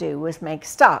how to do was make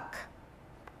stock.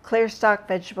 Clear stock,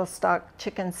 vegetable stock,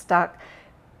 chicken stock,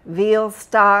 veal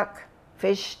stock,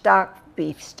 fish stock,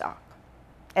 beef stock.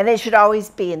 And they should always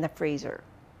be in the freezer,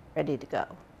 ready to go.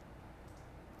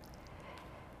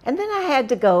 And then I had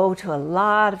to go to a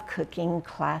lot of cooking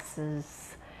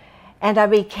classes, and I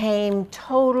became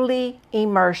totally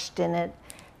immersed in it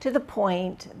to the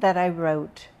point that I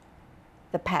wrote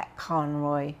the Pat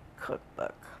Conroy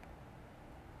cookbook.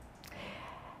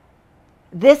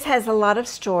 This has a lot of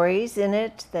stories in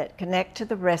it that connect to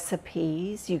the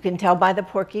recipes. You can tell by the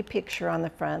porky picture on the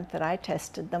front that I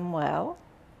tested them well.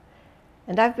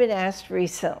 And I've been asked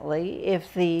recently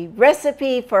if the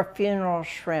recipe for funeral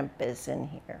shrimp is in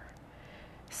here.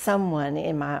 Someone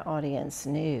in my audience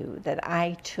knew that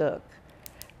I took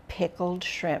pickled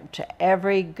shrimp to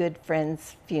every good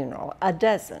friend's funeral, a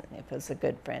dozen if it was a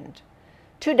good friend,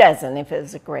 2 dozen if it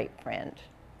was a great friend.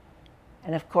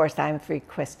 And of course, I've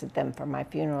requested them for my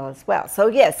funeral as well. So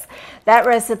yes, that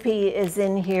recipe is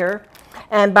in here.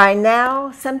 And by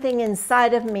now, something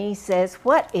inside of me says,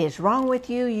 "What is wrong with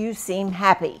you? You seem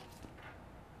happy."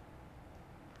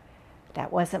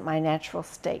 That wasn't my natural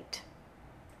state.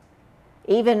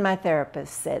 Even my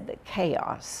therapist said that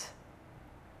chaos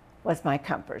was my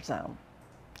comfort zone.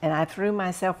 And I threw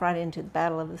myself right into the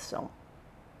battle of the soul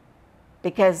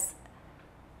because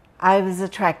I was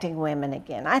attracting women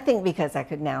again. I think because I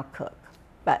could now cook,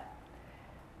 but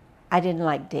I didn't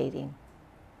like dating.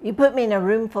 You put me in a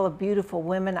room full of beautiful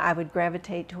women, I would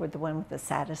gravitate toward the one with the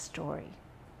saddest story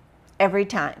every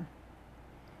time.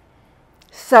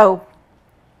 So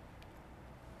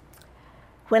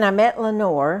when I met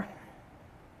Lenore,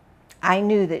 I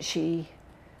knew that she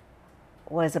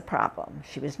was a problem.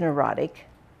 She was neurotic.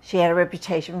 She had a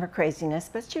reputation for craziness,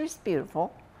 but she was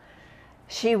beautiful.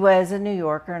 She was a New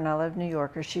Yorker, and I love New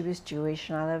Yorkers. She was Jewish,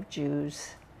 and I love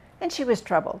Jews. And she was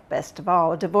troubled, best of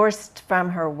all, divorced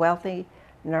from her wealthy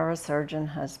neurosurgeon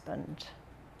husband.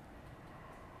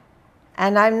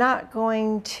 And I'm not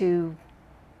going to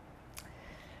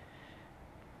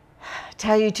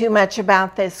tell you too much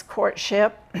about this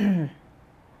courtship.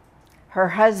 Her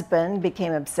husband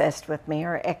became obsessed with me,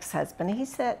 her ex-husband. He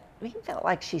said he felt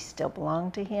like she still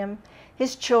belonged to him.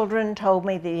 His children told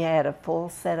me that he had a full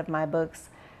set of my books,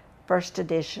 first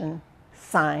edition,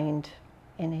 signed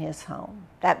in his home.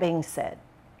 That being said,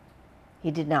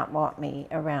 he did not want me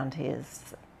around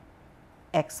his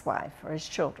ex-wife or his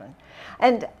children.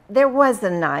 And there was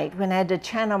a night when I had to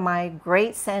channel my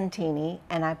great Santini,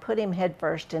 and I put him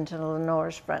headfirst into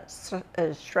Lenore's front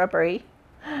shrubbery.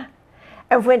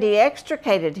 And when he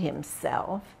extricated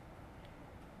himself,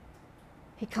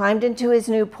 he climbed into his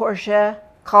new Porsche,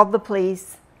 called the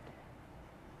police,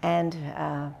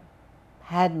 and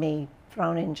had me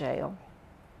thrown in jail.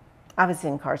 I was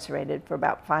incarcerated for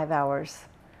about 5 hours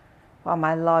while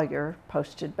my lawyer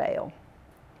posted bail.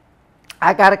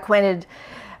 I got acquainted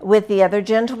with the other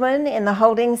gentlemen in the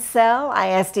holding cell. I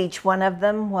asked each one of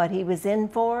them what he was in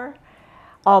for.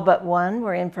 All but one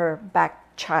were in for back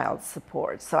child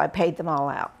support, so I paid them all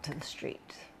out to the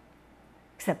street,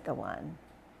 except the one.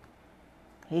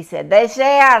 He said, "They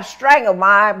say I strangled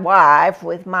my wife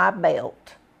with my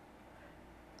belt."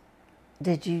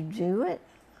 "Did you do it?"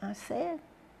 I said.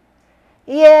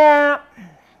 Yeah.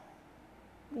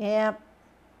 Yeah.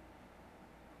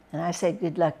 And I said,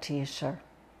 good luck to you, sir.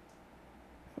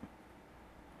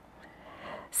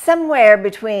 Somewhere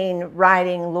between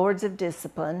writing Lords of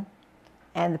Discipline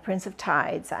and The Prince of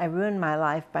Tides, I ruined my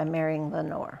life by marrying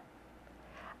Lenore.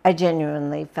 I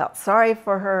genuinely felt sorry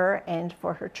for her and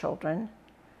for her children.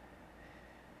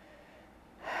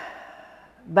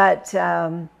 But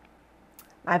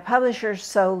my publisher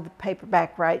sold the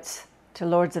paperback rights to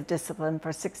Lords of Discipline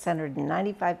for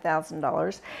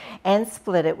 $695,000 and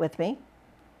split it with me.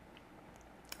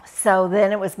 So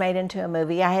then it was made into a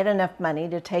movie. I had enough money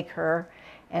to take her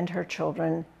and her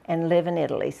children and live in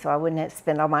Italy, so I wouldn't have to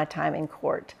spend all my time in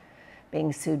court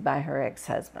being sued by her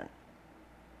ex-husband.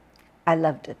 I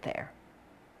loved it there.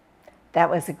 That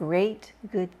was a great,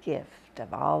 good gift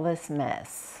of all this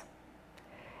mess.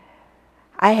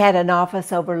 I had an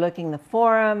office overlooking the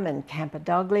Forum and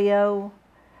Campidoglio.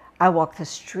 I walked the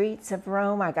streets of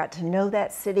Rome. I got to know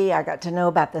that city. I got to know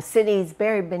about the cities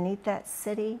buried beneath that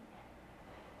city.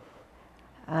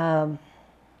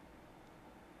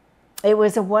 It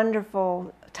was a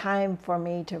wonderful time for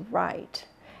me to write.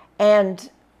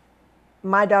 And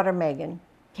my daughter Megan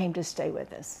came to stay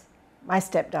with us. My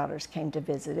stepdaughters came to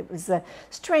visit. It was a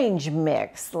strange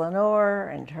mix. Lenore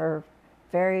and her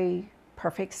very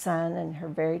perfect son and her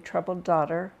very troubled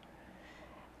daughter.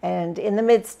 And in the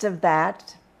midst of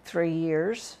that, 3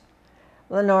 years,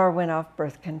 Lenore went off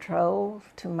birth control,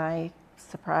 to my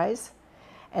surprise,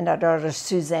 and our daughter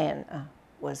Suzanne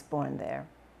was born there.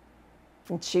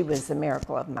 And she was the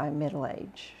miracle of my middle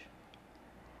age.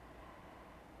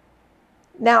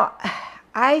 Now,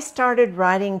 I started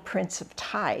writing Prince of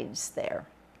Tides there.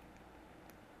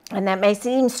 And that may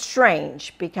seem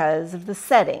strange because of the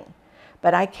setting,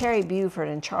 but I carry Beaufort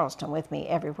and Charleston with me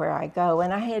everywhere I go,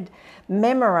 and I had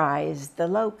memorized the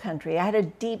Low Country. I had a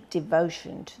deep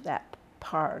devotion to that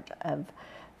part of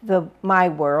my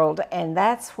world, and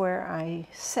that's where I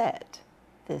set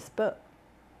this book.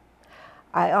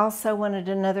 I also wanted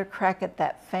another crack at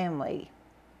that family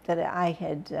that I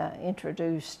had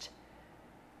introduced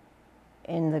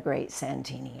in The Great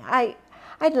Santini.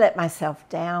 I'd let myself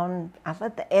down. I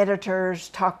let the editors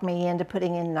talk me into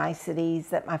putting in niceties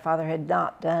that my father had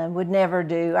not done, would never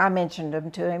do. I mentioned them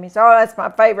to him. He said, oh, that's my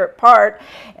favorite part.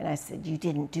 And I said, you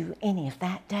didn't do any of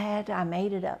that, Dad. I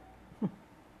made it up.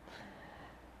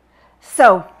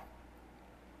 So,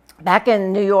 back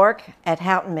in New York at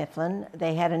Houghton Mifflin,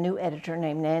 they had a new editor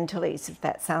named Nan Talese. If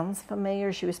that sounds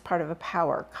familiar, she was part of a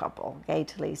power couple. Gay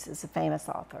Talese is a famous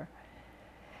author.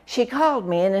 She called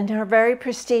me, and in her very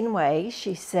pristine way,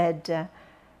 she said,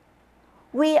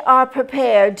 we are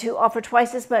prepared to offer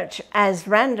twice as much as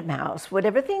Random House would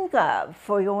ever think of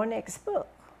for your next book.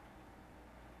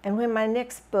 And when my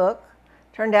next book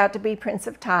turned out to be Prince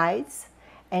of Tides,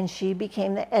 and she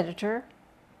became the editor,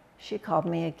 she called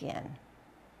me again.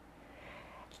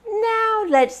 Now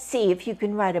let's see if you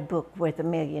can write a book worth $1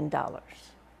 million. Do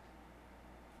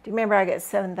you remember I got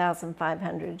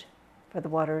 $7,500 for The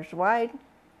Water is Wide?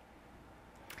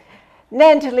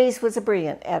 Nan Talese was a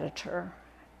brilliant editor.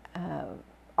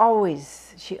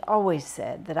 She always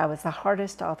said that I was the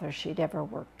hardest author she'd ever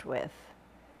worked with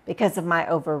because of my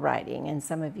overwriting, and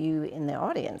some of you in the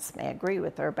audience may agree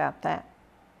with her about that.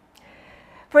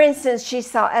 For instance, she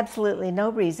saw absolutely no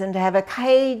reason to have a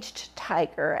caged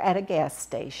tiger at a gas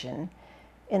station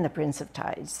in The Prince of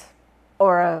Tides,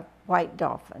 or a white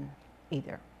dolphin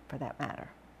either, for that matter.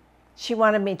 She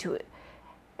wanted me to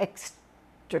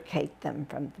extricate them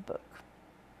from the book.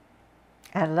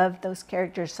 I loved those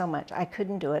characters so much. I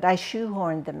couldn't do it. I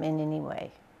shoehorned them in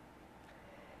anyway.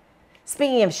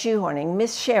 Speaking of shoehorning,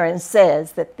 Miss Sharron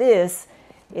says that this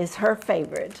is her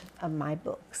favorite of my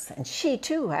books. And she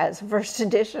too has first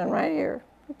edition right here.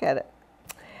 Look at it.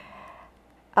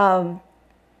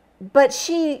 But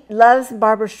she loves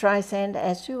Barbra Streisand,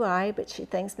 as do I, but she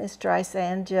thinks Miss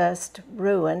Streisand just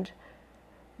ruined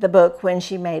the book when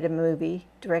she made a movie,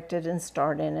 directed and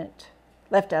starred in it.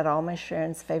 Left out all Miss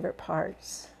Sharon's favorite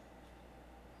parts.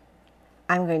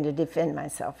 I'm going to defend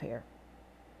myself here.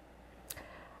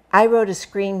 I wrote a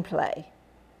screenplay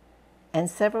and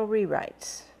several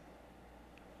rewrites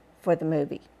for the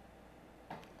movie.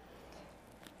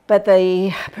 But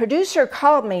the producer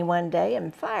called me one day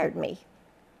and fired me.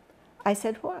 I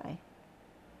said, why?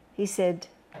 He said,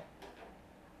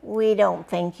 we don't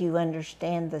think you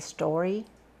understand the story.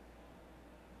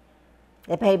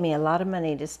 They paid me a lot of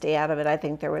money to stay out of it. I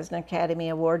think there was an Academy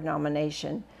Award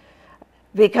nomination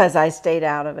because I stayed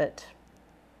out of it.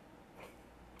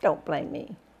 Don't blame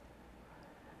me.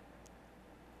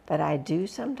 But I do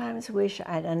sometimes wish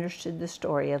I'd understood the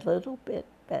story a little bit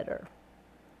better.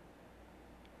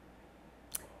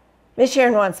 Miss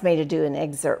Sharron wants me to do an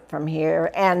excerpt from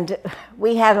here, and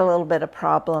we had a little bit of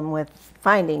problem with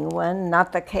finding one,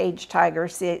 not the cage tiger,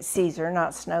 Caesar,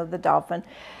 not Snow the dolphin.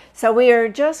 So we are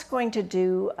just going to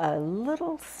do a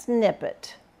little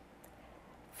snippet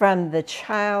from the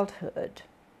childhood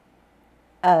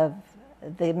of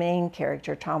the main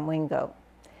character, Tom Wingo.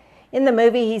 In the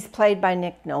movie, he's played by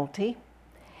Nick Nolte.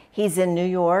 He's in New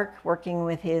York working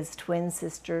with his twin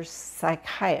sister's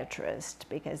psychiatrist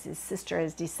because his sister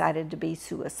has decided to be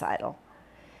suicidal.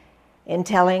 In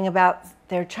telling about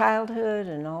their childhood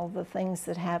and all the things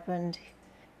that happened,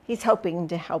 he's hoping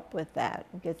to help with that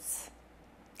and gets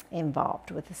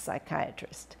involved with the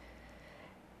psychiatrist.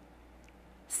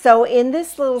 So in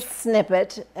this little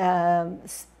snippet,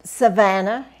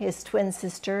 Savannah, his twin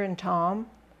sister, and Tom,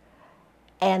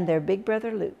 and their big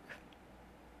brother Luke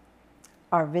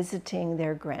are visiting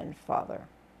their grandfather.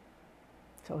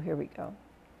 So here we go.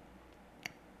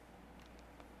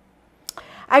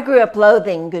 I grew up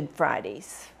loathing Good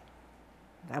Fridays.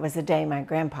 That was the day my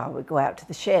grandpa would go out to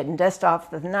the shed and dust off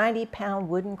the 90-pound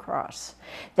wooden cross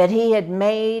that he had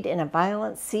made in a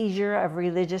violent seizure of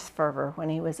religious fervor when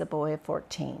he was a boy of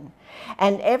 14.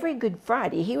 And every Good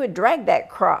Friday, he would drag that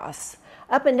cross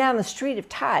up and down the street of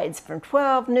Tides from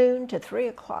 12 noon to 3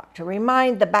 o'clock to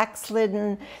remind the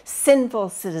backslidden, sinful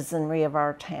citizenry of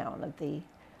our town of the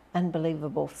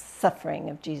unbelievable suffering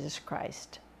of Jesus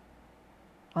Christ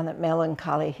on that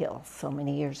melancholy hill so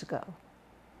many years ago.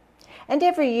 And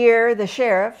every year, the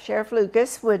Sheriff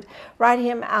Lucas, would write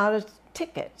him out a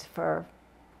ticket for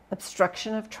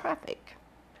obstruction of traffic.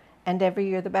 And every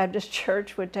year, the Baptist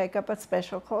Church would take up a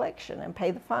special collection and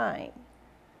pay the fine.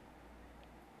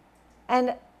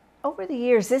 And over the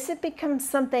years, this had become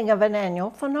something of an annual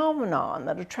phenomenon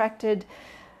that attracted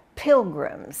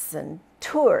pilgrims and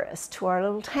tourists to our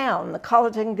little town. The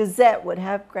Colleton Gazette would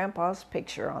have Grandpa's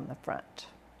picture on the front.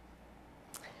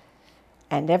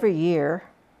 And every year,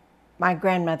 my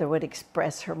grandmother would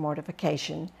express her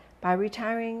mortification by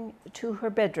retiring to her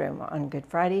bedroom on Good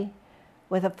Friday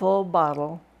with a full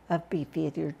bottle of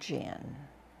Beefeater gin.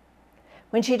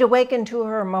 When she'd awaken to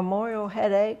her memorial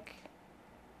headache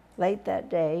late that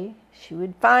day, she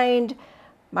would find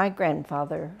my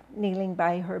grandfather kneeling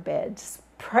by her bed,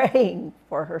 praying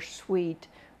for her sweet,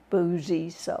 boozy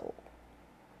soul.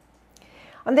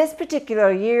 On this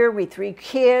particular year, we three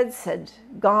kids had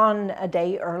gone a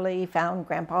day early, found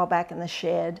Grandpa back in the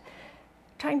shed,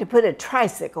 trying to put a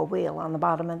tricycle wheel on the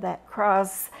bottom of that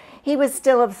cross. He was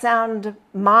still of sound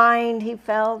mind, he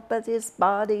felt, but his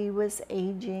body was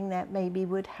aging. That maybe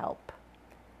would help.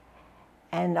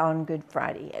 And on Good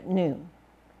Friday at noon,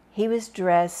 he was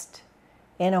dressed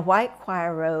in a white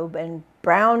choir robe and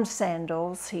brown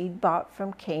sandals he'd bought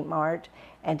from Kmart,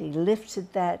 and he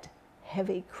lifted that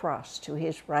heavy cross to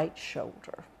his right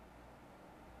shoulder.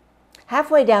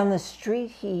 Halfway down the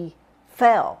street, he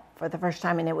fell for the first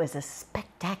time, and it was a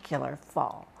spectacular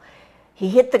fall. He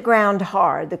hit the ground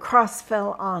hard. The cross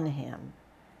fell on him.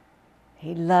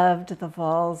 He loved the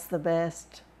falls the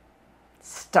best,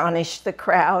 astonished the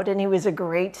crowd, and he was a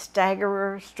great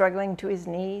staggerer, struggling to his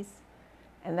knees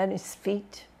and then his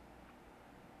feet.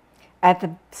 At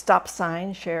the stop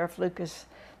sign, Sheriff Lucas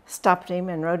stopped him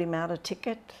and wrote him out a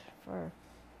ticket for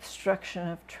obstruction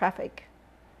of traffic.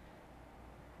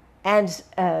 And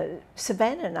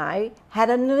Savannah and I had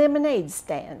a lemonade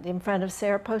stand in front of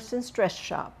Sarah Poston's dress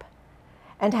shop.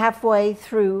 And halfway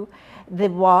through the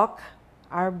walk,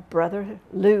 our brother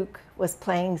Luke was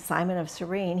playing Simon of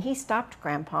Cyrene. He stopped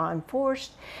Grandpa and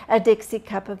forced a Dixie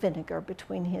cup of vinegar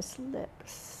between his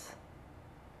lips.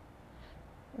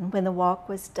 And when the walk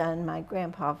was done, my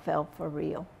grandpa fell for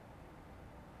real.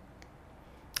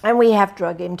 And we half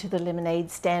drug him to the lemonade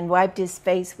stand, wiped his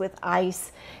face with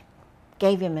ice,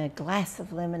 gave him a glass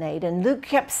of lemonade, and Luke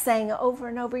kept saying over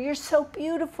and over, "You're so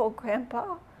beautiful,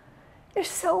 Grandpa. You're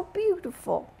so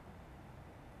beautiful."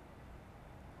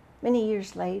 Many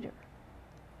years later,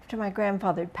 after my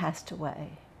grandfather had passed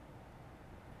away,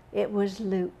 it was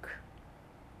Luke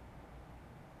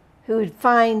who would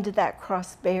find that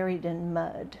cross buried in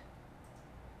mud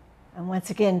and once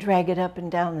again drag it up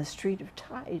and down the street of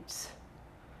Tides.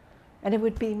 And it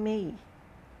would be me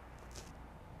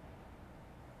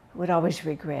who would always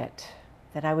regret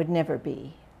that I would never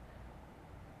be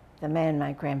the man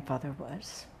my grandfather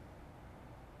was.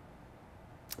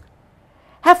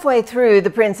 Halfway through The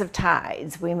Prince of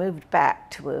Tides, we moved back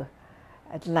to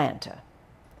Atlanta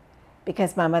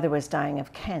because my mother was dying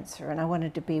of cancer and I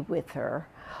wanted to be with her.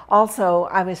 Also,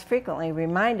 I was frequently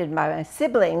reminded by my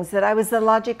siblings that I was the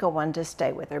logical one to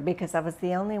stay with her because I was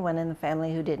the only one in the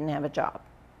family who didn't have a job.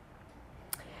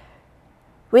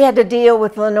 We had to deal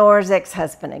with Lenore's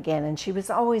ex-husband again, and she was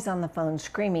always on the phone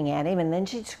screaming at him, and then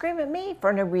she'd scream at me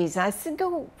for no reason. I said,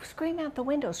 go scream out the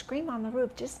window, scream on the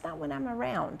roof, just not when I'm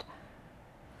around.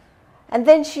 And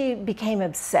then she became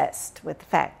obsessed with the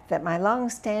fact that my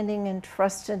long-standing and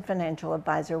trusted financial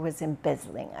advisor was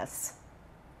embezzling us.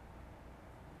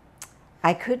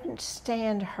 I couldn't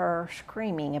stand her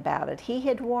screaming about it. He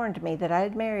had warned me that I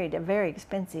had married a very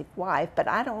expensive wife, but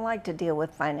I don't like to deal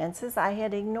with finances. I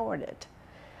had ignored it.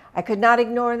 I could not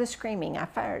ignore the screaming. I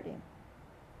fired him.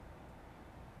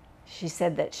 She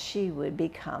said that she would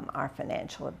become our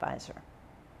financial advisor.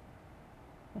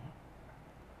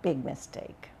 Big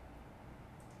mistake.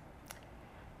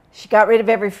 She got rid of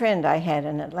every friend I had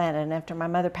in Atlanta, and after my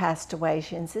mother passed away,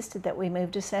 she insisted that we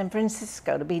move to San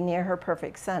Francisco to be near her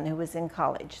perfect son, who was in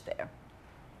college there.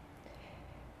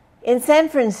 In San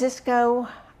Francisco,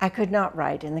 I could not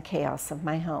write in the chaos of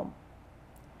my home.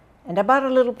 And I bought a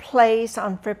little place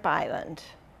on Fripp Island,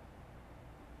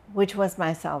 which was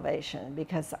my salvation,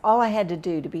 because all I had to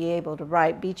do to be able to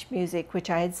write beach music, which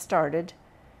I had started,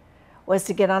 was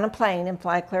to get on a plane and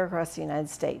fly clear across the United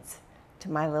States to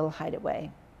my little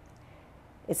hideaway.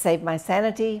 It saved my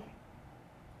sanity,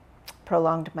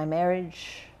 prolonged my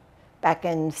marriage. Back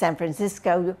in San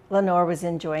Francisco, Lenore was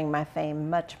enjoying my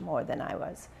fame much more than I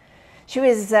was. She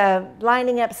was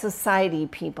lining up society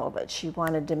people that she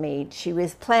wanted to meet. She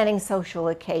was planning social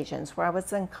occasions where I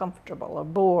was uncomfortable or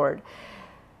bored.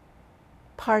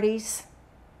 Parties,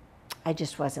 I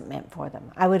just wasn't meant for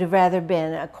them. I would have rather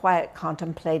been a quiet,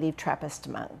 contemplative Trappist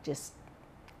monk, just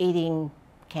eating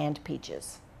canned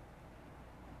peaches,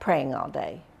 praying all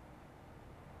day.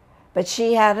 But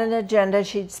she had an agenda.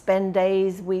 She'd spend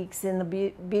days, weeks in the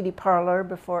beauty parlor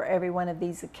before every one of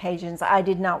these occasions. I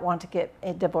did not want to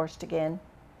get divorced again.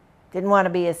 Didn't want to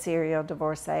be a serial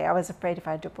divorcee. I was afraid if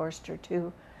I divorced her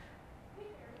too,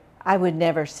 I would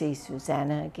never see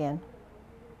Susanna again.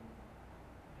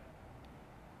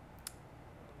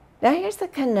 Now here's the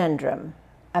conundrum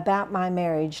about my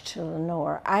marriage to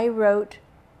Lenore. I wrote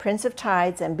Prince of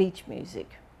Tides and Beach Music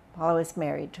while I was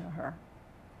married to her.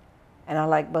 And I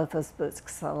like both those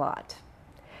books a lot.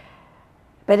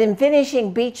 But in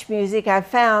finishing Beach Music, I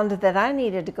found that I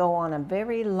needed to go on a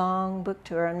very long book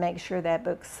tour and make sure that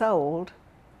book sold.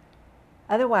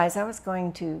 Otherwise, I was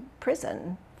going to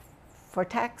prison for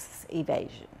tax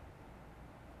evasion.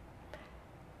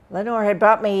 Lenore had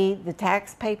brought me the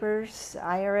tax papers,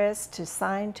 IRS, to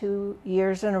sign 2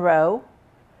 years in a row,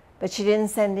 but she didn't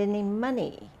send any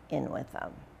money in with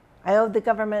them. I owed the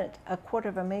government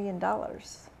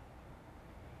 $250,000.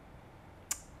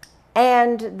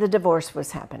 And the divorce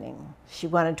was happening. She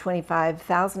wanted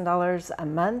 $25,000 a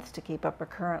month to keep up her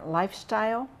current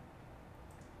lifestyle.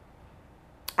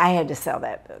 I had to sell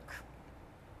that book.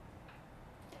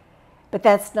 But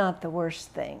that's not the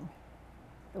worst thing.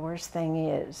 The worst thing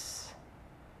is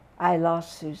I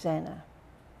lost Susanna,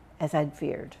 as I'd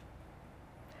feared.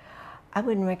 I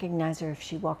wouldn't recognize her if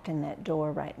she walked in that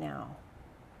door right now.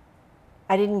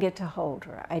 I didn't get to hold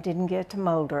her. I didn't get to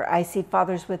mold her. I see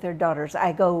fathers with their daughters.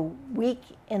 I go weak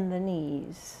in the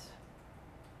knees.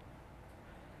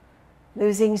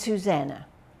 Losing Susanna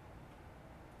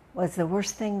was the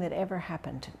worst thing that ever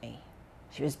happened to me.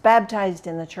 She was baptized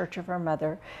in the church of her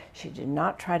mother. She did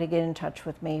not try to get in touch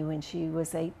with me when she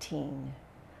was 18.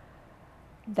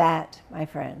 That, my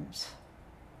friends,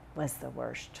 was the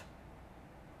worst.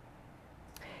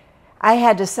 I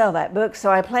had to sell that book,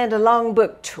 so I planned a long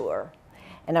book tour.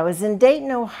 And I was in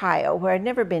Dayton, Ohio, where I'd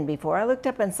never been before. I looked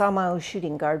up and saw my old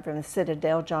shooting guard from the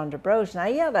Citadel, John DeBrose, and I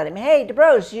yelled at him, "Hey,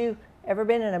 DeBrose, you ever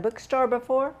been in a bookstore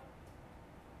before?"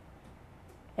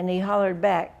 And he hollered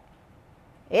back,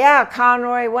 "Yeah,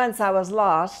 Conroy, once I was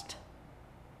lost."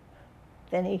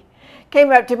 Then he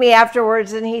came up to me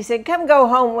afterwards and he said, "Come go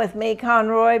home with me,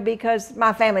 Conroy, because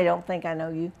my family don't think I know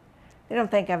you. They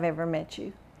don't think I've ever met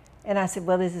you." And I said,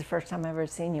 "Well, this is the first time I've ever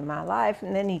seen you in my life."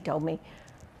 And then he told me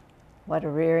what a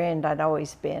rear end I'd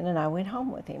always been, and I went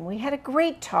home with him. We had a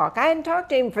great talk. I hadn't talked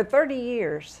to him for 30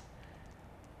 years.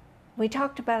 We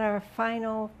talked about our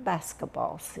final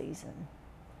basketball season,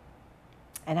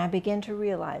 and I began to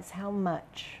realize how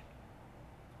much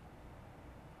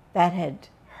that had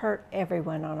hurt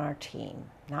everyone on our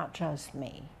team, not just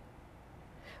me.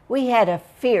 We had a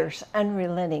fierce,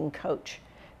 unrelenting coach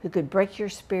who could break your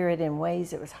spirit in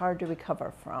ways it was hard to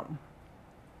recover from.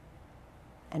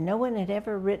 And no one had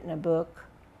ever written a book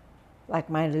like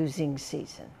my losing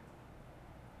season.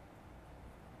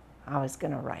 I was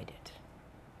going to write it.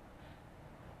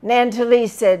 Nan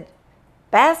Talese said,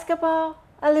 "Basketball?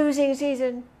 A losing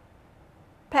season?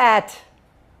 Pat,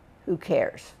 who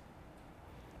cares?"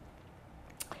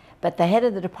 But the head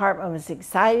of the department was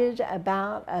excited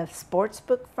about a sports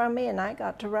book from me, and I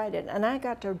got to write it. And I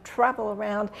got to travel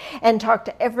around and talk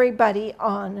to everybody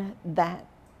on that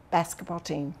basketball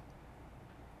team.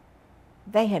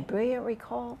 They had brilliant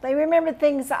recall. They remembered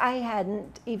things I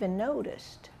hadn't even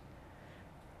noticed.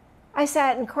 I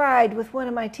sat and cried with one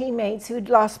of my teammates who'd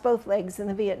lost both legs in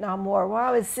the Vietnam War while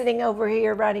I was sitting over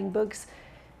here writing books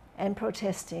and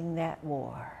protesting that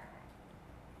war.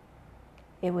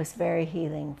 It was very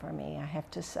healing for me, I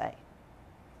have to say.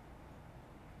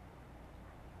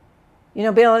 You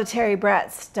know, military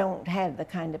brats don't have the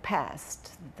kind of past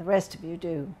that the rest of you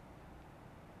do.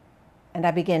 And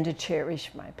I began to cherish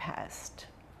my past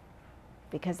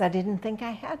because I didn't think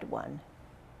I had one.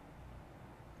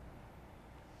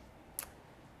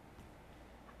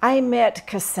 I met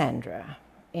Cassandra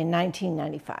in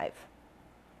 1995.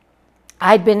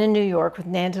 I'd been in New York with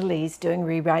Nanda Lees doing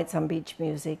rewrites on beach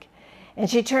music, and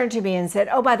she turned to me and said,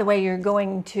 "Oh, by the way, you're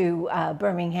going to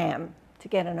Birmingham to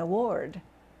get an award."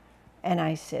 And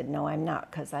I said, "No, I'm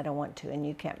not, because I don't want to, and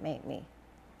you can't make me."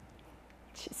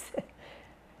 She said,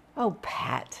 "Oh,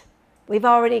 Pat, we've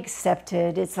already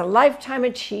accepted. It's a Lifetime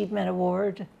Achievement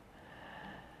Award."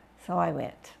 So I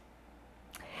went.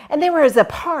 And there was a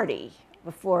party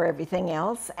before everything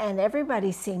else, and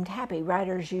everybody seemed happy.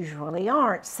 Writers usually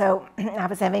aren't. So I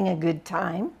was having a good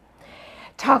time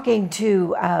talking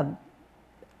to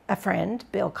a friend,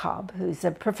 Bill Cobb, who's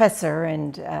a professor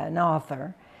and an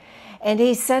author. And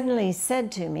he suddenly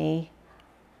said to me,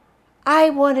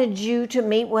 "I wanted you to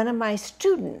meet one of my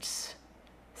students,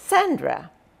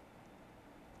 Sandra."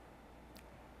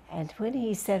 And when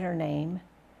he said her name,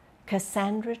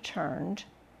 Cassandra turned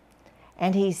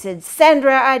and he said,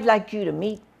 "Sandra, I'd like you to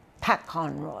meet Pat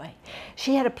Conroy."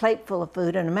 She had a plate full of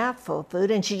food and a mouthful of food,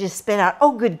 and she just spit out,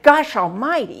 "Oh, good gosh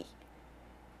almighty,"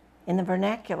 in the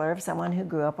vernacular of someone who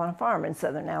grew up on a farm in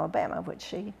southern Alabama, which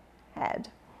she had.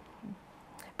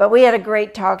 But we had a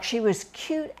great talk. She was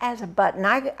cute as a button.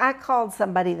 I called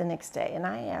somebody the next day, and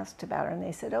I asked about her, and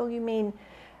they said, "Oh, you mean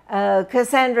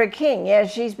Cassandra King?" "Yeah,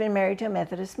 she's been married to a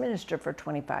Methodist minister for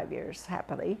 25 years,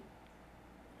 happily."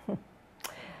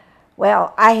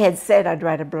 Well, I had said I'd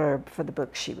write a blurb for the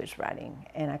book she was writing,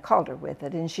 and I called her with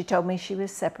it, and she told me she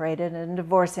was separated and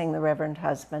divorcing the reverend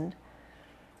husband.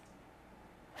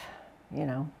 You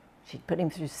know, she'd put him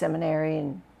through seminary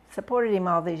and supported him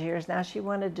all these years. Now she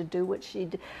wanted to do what she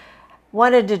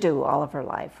wanted to do all of her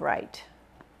life, right?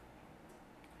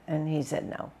 And he said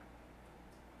no.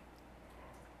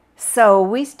 So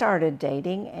we started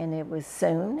dating, and it was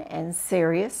soon and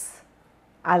serious.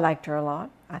 I liked her a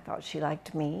lot. I thought she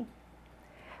liked me.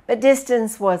 But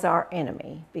distance was our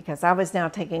enemy because I was now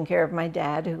taking care of my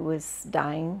dad, who was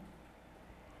dying.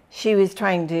 She was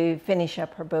trying to finish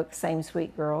up her book, Same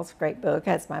Sweet Girls, great book,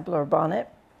 has my blurb on it.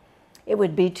 It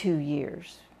would be 2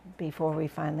 years before we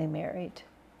finally married.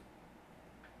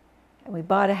 And we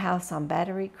bought a house on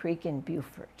Battery Creek in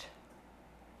Beaufort.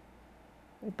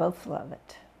 We both love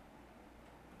it.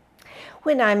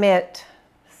 When I met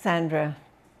Sandra,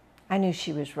 I knew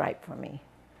she was right for me,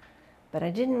 but I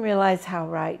didn't realize how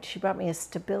right. She brought me a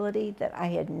stability that I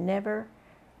had never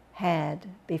had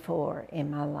before in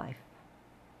my life.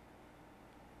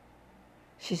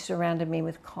 She surrounded me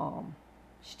with calm.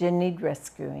 She didn't need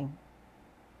rescuing.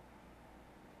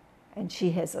 And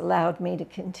she has allowed me to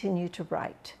continue to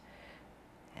write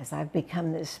as I've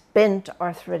become this bent,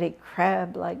 arthritic,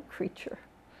 crab-like creature,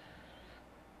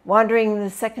 wandering the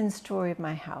second story of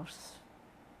my house,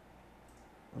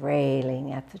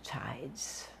 railing at the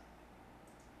tides.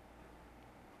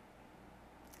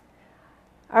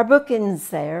 Our book ends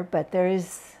there, but there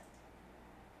is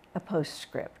a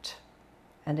postscript,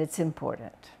 and it's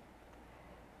important.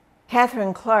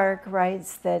 Katherine Clark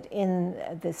writes that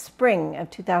in the spring of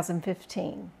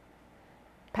 2015,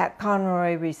 Pat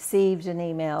Conroy received an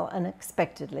email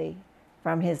unexpectedly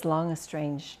from his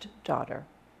long-estranged daughter,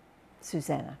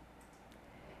 Susanna,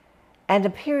 and a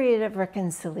period of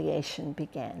reconciliation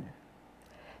began.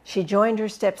 She joined her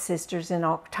stepsisters in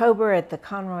October at the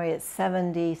Conroy at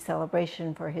 70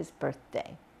 celebration for his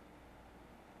birthday.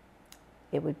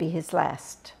 It would be his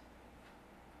last.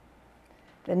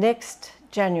 The next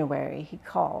January, he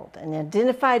called and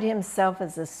identified himself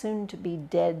as a soon-to-be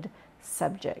dead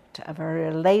subject of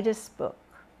her latest book.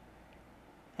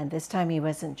 And this time he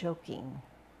wasn't joking.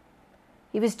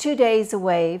 He was 2 days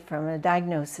away from a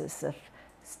diagnosis of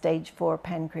stage 4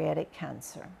 pancreatic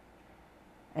cancer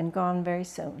and gone very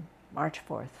soon, March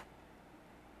 4th,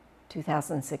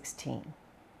 2016.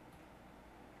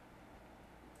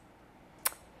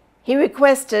 He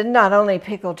requested not only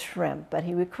pickled shrimp, but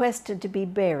he requested to be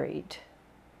buried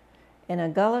in a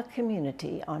Gullah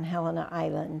community on Helena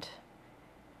Island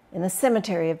in the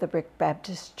cemetery of the Brick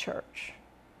Baptist Church,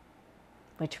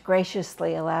 which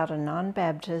graciously allowed a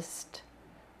non-Baptist,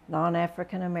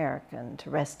 non-African American to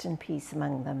rest in peace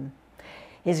among them.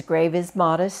 His grave is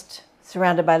modest,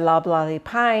 surrounded by loblolly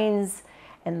pines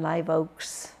and live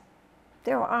oaks.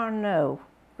 There are no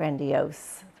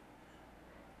grandiose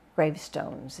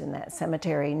gravestones in that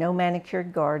cemetery, no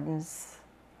manicured gardens,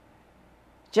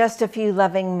 just a few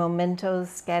loving mementos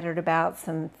scattered about,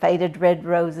 some faded red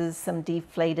roses, some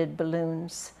deflated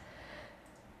balloons,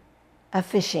 a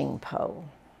fishing pole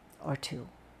or two.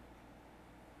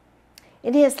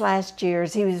 In his last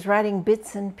years, he was writing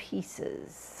bits and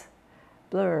pieces,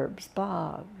 blurbs,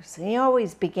 blogs, and he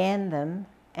always began them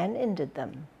and ended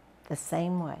them the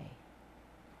same way.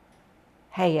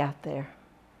 Hey, out there,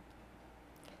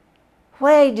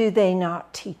 why do they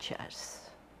not teach us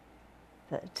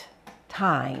that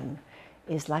time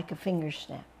is like a finger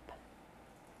snap,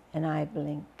 an eye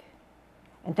blink,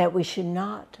 and that we should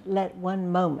not let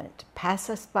one moment pass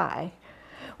us by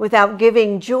without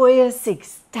giving joyous,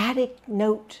 ecstatic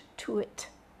note to it?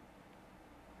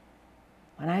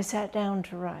 When I sat down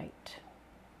to write,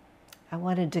 I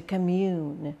wanted to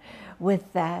commune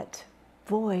with that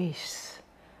voice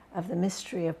of the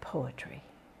mystery of poetry,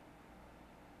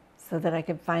 so that I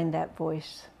could find that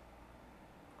voice,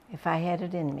 if I had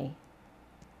it in me,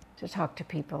 to talk to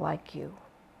people like you.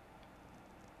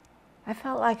 I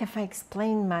felt like if I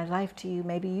explained my life to you,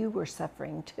 maybe you were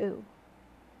suffering too.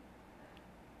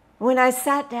 When I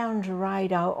sat down to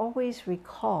write, I always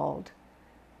recalled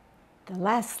the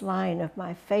last line of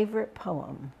my favorite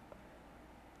poem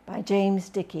by James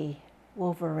Dickey,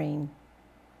 Wolverine.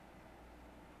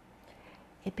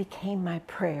 It became my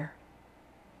prayer.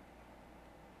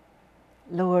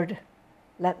 Lord,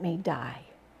 let me die,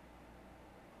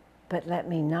 but let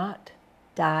me not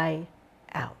die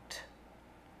out.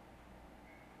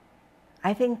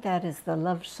 I think that is the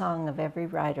love song of every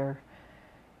writer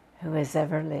who has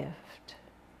ever lived.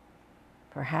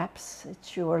 Perhaps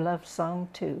it's your love song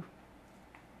too.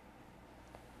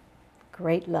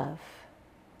 Great love,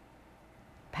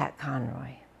 Pat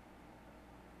Conroy.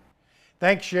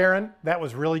 Thanks, Sharron. That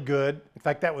was really good. In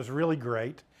fact, that was really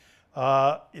great.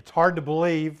 It's hard to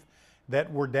believe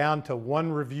that we're down to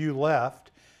one review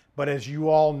left, but as you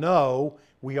all know,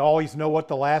 we always know what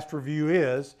the last review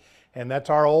is, and that's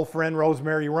our old friend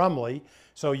Rosemary Rumley.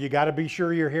 So you got to be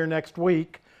sure you're here next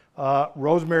week.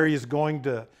 Rosemary is going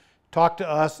to talk to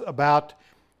us about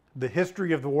the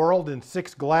history of the world in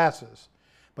 6 glasses.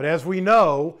 But as we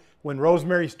know, when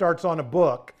Rosemary starts on a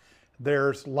book,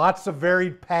 there's lots of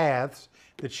varied paths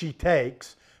that she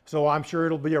takes. So I'm sure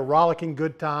it'll be a rollicking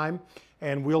good time,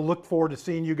 and we'll look forward to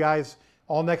seeing you guys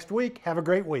all next week. Have a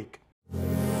great week.